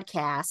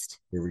podcast.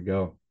 Here we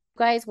go.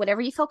 Guys, whatever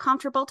you feel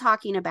comfortable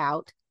talking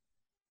about,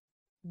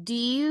 do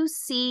you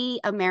see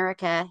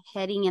America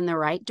heading in the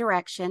right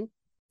direction?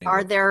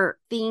 Are there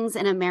things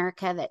in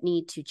America that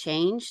need to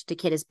change to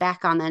get us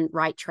back on the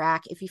right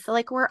track if you feel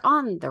like we're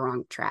on the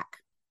wrong track?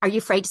 Are you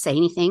afraid to say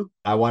anything?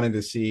 I wanted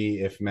to see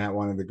if Matt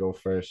wanted to go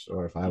first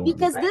or if I wanted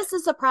Because this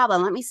is a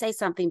problem. Let me say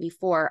something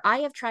before. I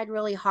have tried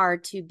really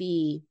hard to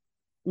be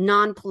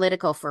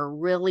non-political for a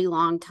really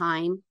long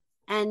time.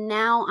 And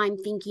now I'm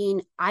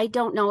thinking, I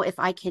don't know if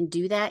I can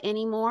do that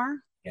anymore.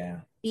 Yeah.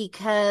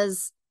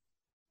 Because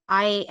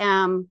I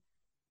am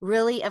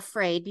really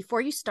afraid.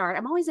 Before you start,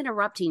 I'm always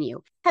interrupting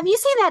you. Have you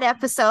seen that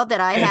episode that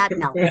I had?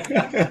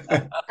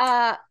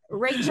 No.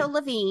 Rachel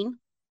Levine.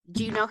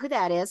 Do you know who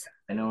that is?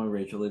 I know who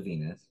Rachel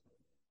Levine is.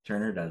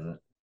 Turner doesn't.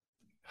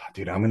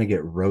 Dude, I'm going to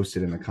get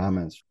roasted in the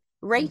comments.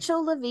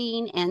 Rachel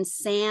Levine and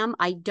Sam,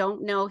 I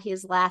don't know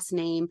his last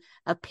name,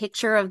 a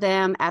picture of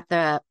them at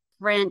the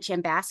French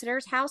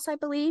ambassador's house, I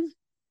believe.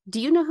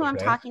 Do you know who I'm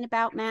talking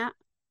about, Matt?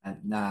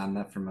 Nah, I'm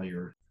not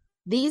familiar.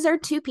 These are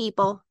 2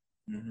 people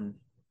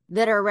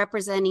that are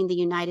representing the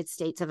United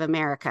States of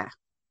America.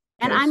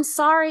 And yes. I'm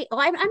sorry. Oh,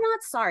 I'm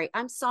not sorry.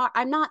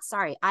 I'm not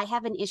sorry. I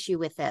have an issue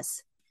with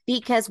this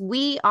because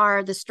we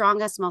are the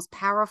strongest, most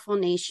powerful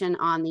nation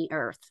on the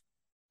earth.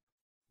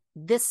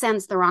 This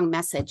sends the wrong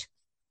message.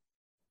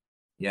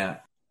 Yeah.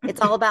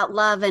 It's all about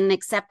love and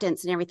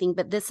acceptance and everything,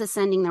 but this is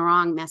sending the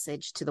wrong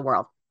message to the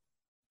world.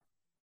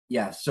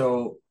 Yeah.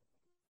 So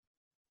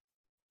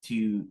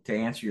to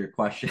answer your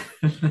question.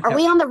 Are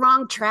we on the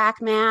wrong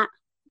track, Matt?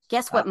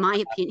 Guess what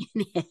my opinion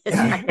is.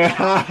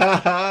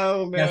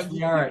 Oh, man. Yes,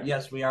 we are.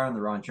 Yes, we are on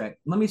the wrong track.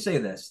 Let me say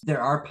this.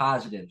 There are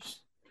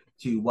positives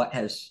to what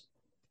has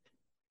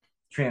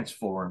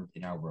transformed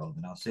in our world.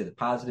 And I'll say the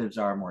positives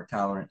are more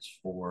tolerance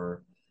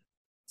for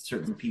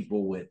certain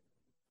people with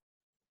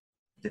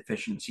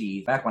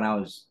deficiencies. Back when I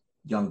was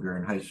younger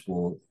in high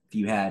school, if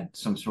you had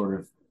some sort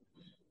of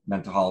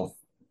mental health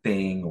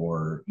thing,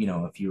 or, you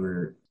know, if you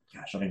were,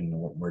 gosh, I don't even know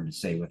what word to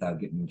say without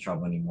getting in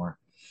trouble anymore.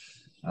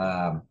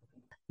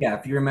 Yeah,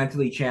 if you're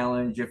mentally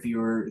challenged, if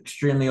you're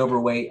extremely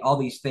overweight, all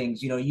these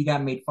things, you know, you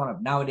got made fun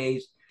of.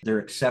 Nowadays, they're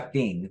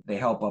accepting. They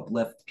help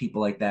uplift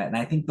people like that. And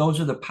I think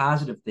those are the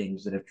positive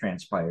things that have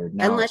transpired.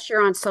 Now, unless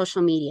you're on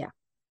social media.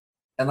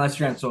 Unless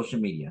you're on social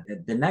media.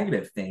 The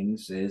negative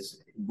things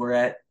is we're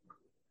at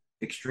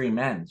extreme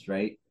ends,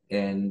 right?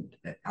 And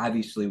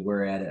obviously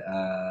we're at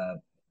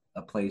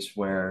a place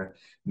where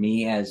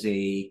me as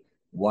a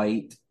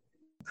white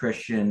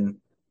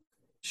Christian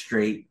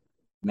straight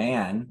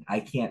man, I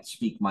can't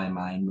speak my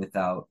mind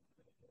without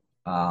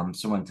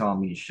someone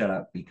telling me to shut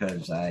up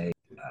because I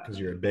because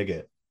you're a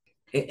bigot.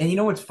 And you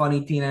know what's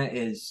funny, Tina,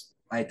 is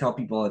I tell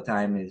people all the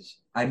time is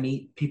I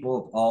meet people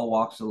of all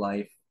walks of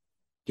life,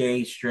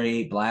 gay,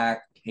 straight,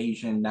 black,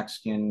 Asian,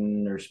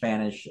 Mexican, or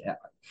Spanish.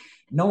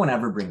 No one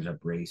ever brings up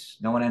race.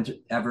 No one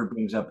ever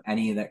brings up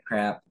any of that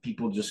crap.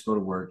 People just go to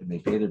work and they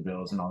pay their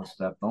bills and all this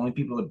stuff. The only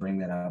people that bring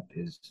that up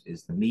is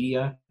the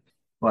media.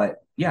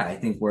 But yeah, I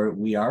think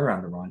we are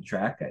on the wrong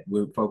track.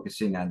 We're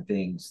focusing on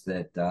things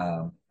that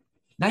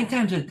 9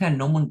 times out of 10,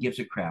 no one gives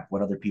a crap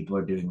what other people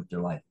are doing with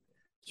their life.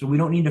 So we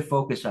don't need to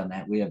focus on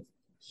that. We have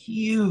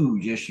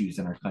huge issues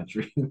in our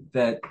country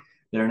that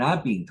are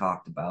not being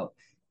talked about,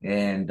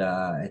 and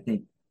I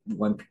think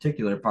one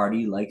particular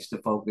party likes to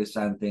focus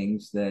on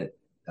things that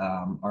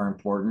are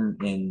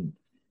important in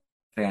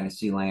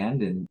fantasy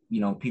land, and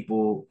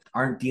people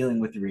aren't dealing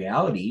with the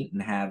reality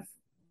and have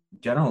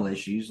general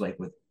issues like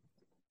with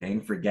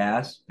paying for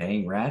gas,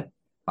 paying rent,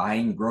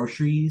 buying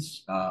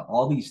groceries,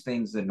 all these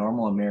things that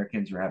normal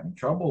Americans are having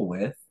trouble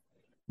with.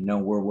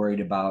 We're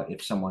worried about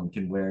if someone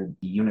can wear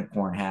the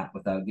unicorn hat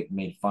without getting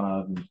made fun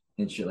of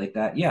and shit like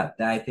that. Yeah,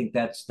 I think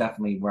that's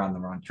definitely we're on the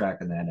wrong track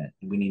on that end.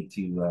 We need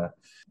to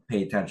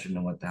pay attention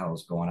to what the hell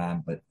is going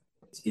on, but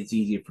it's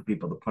easy for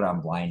people to put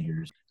on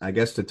blinders. I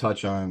guess to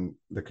touch on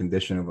the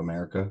condition of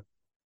America,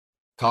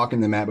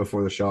 talking to Matt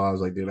before the show, I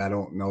was like, dude, I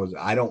don't know.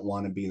 I don't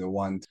want to be the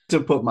one to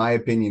put my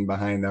opinion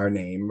behind our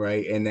name,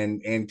 right? And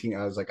then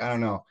I was like, I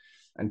don't know,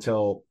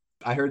 until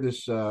I heard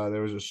this. There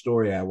was a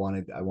story I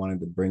wanted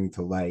to bring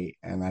to light,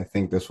 and I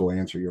think this will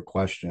answer your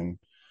question.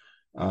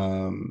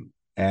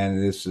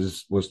 And this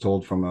was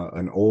told from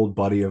an old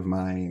buddy of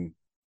mine.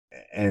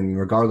 And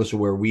regardless of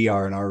where we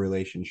are in our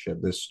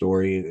relationship, this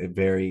story it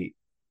very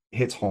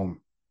hits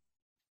home.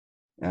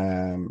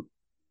 An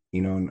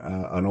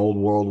old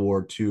World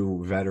War II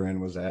veteran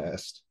was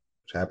asked,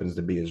 which happens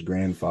to be his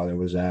grandfather,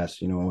 was asked,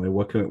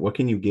 what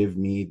can you give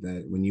me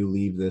that when you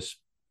leave this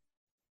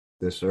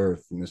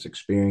earth and this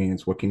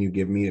experience, what can you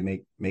give me to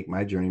make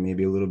my journey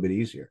maybe a little bit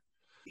easier?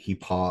 He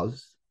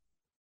paused,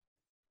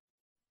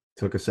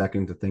 took a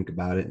second to think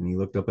about it, and he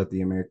looked up at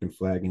the American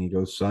flag and he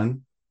goes,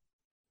 son,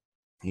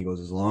 he goes,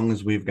 as long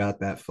as we've got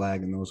that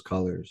flag and those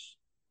colors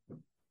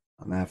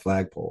on that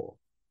flagpole,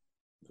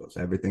 he goes,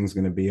 everything's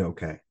going to be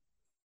okay.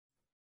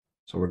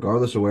 So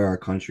regardless of where our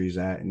country's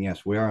at, and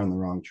yes, we are on the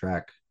wrong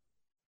track,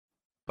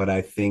 but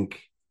I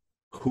think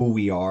who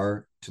we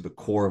are to the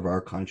core of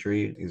our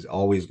country is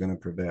always going to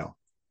prevail.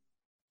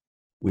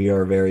 We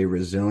are very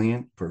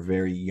resilient, we're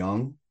very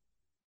young,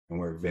 and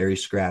we're very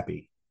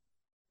scrappy.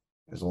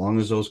 As long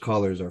as those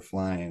colors are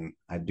flying,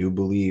 I do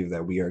believe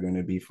that we are going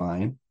to be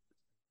fine.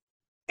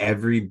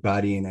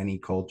 Everybody in any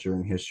culture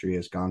and history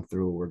has gone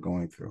through what we're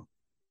going through.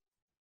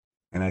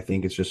 And I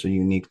think it's just a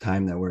unique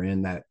time that we're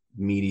in, that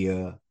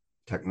media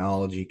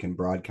technology can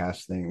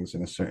broadcast things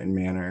in a certain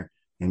manner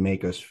and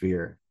make us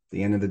fear. At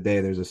the end of the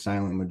day, there's a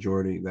silent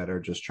majority that are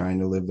just trying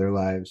to live their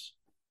lives,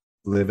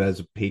 live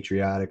as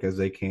patriotic as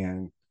they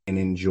can, and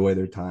enjoy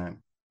their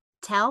time.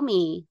 Tell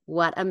me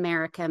what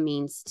America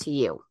means to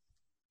you.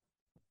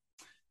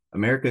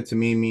 America to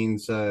me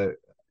means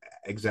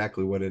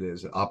exactly what it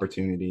is,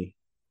 opportunity.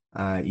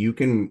 You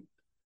can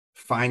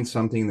find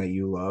something that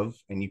you love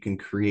and you can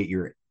create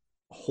your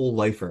whole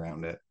life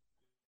around it.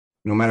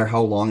 No matter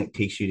how long it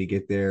takes you to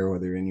get there,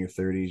 whether you're in your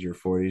 30s, your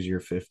 40s,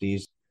 your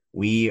 50s,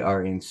 we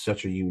are in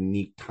such a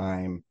unique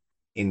time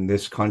in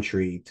this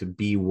country to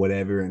be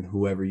whatever and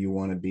whoever you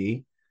want to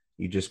be.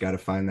 You just got to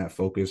find that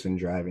focus and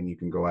drive, and you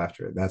can go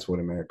after it. That's what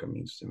America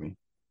means to me.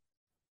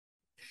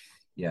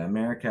 Yeah,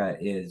 America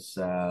is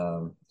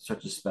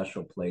such a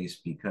special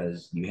place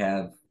because you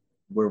have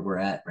where we're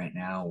at right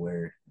now,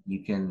 where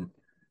you can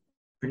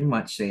pretty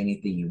much say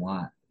anything you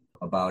want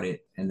about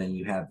it. And then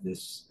you have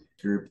this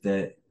group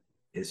that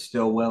is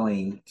still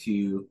willing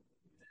to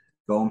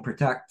go and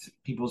protect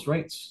people's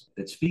rights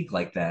that speak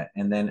like that.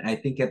 And then I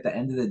think at the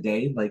end of the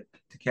day, like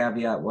to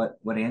caveat what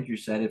Andrew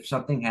said, if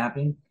something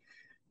happened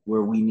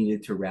where we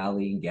needed to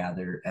rally and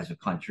gather as a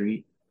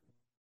country,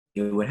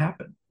 it would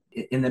happen.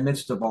 In the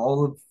midst of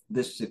all of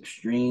this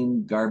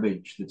extreme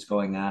garbage that's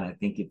going on, I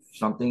think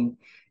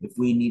if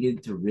we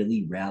needed to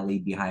really rally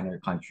behind our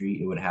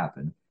country, it would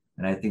happen.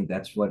 And I think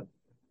that's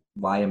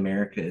why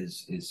America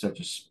is such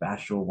a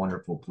special,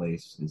 wonderful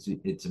place.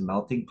 It's a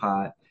melting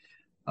pot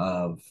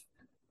of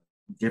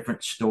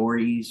different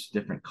stories,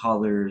 different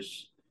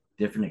colors,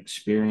 different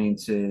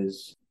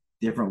experiences,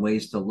 different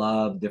ways to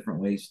love, different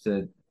ways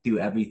to do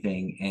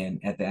everything. And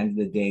at the end of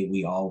the day,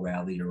 we all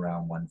rallied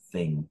around one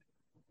thing.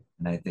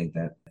 And I think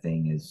that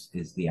thing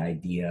is the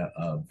idea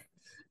of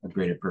a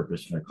greater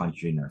purpose in our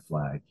country and our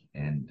flag.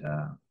 And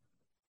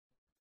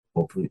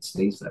hopefully it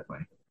stays that way.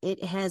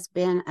 It has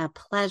been a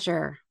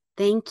pleasure.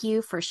 Thank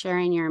you for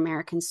sharing your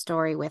American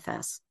story with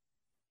us.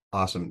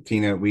 Awesome.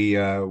 Tina,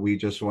 we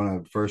just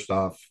want to first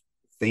off,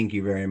 thank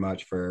you very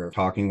much for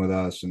talking with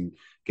us and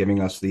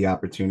giving us the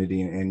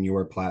opportunity and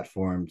your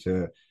platform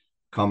to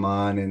come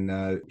on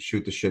and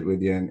shoot the shit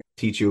with you and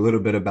teach you a little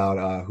bit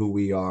about who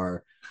we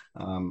are.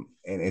 And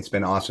it's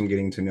been awesome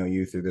getting to know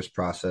you through this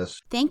process.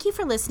 Thank you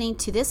for listening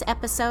to this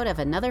episode of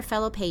Another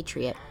Fellow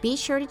Patriot. Be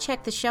sure to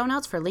check the show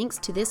notes for links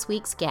to this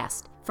week's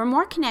guest. For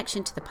more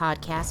connection to the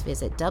podcast,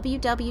 visit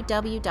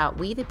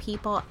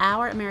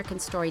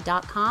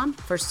www.wethepeopleouramericanstory.com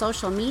for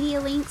social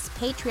media links,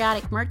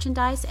 patriotic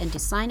merchandise, and to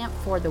sign up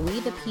for the We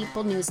the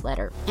People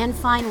newsletter. And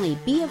finally,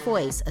 be a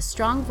voice, a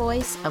strong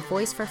voice, a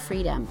voice for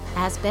freedom.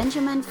 As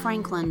Benjamin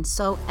Franklin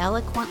so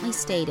eloquently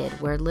stated,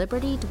 where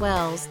liberty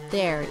dwells,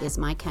 there is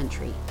my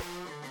country.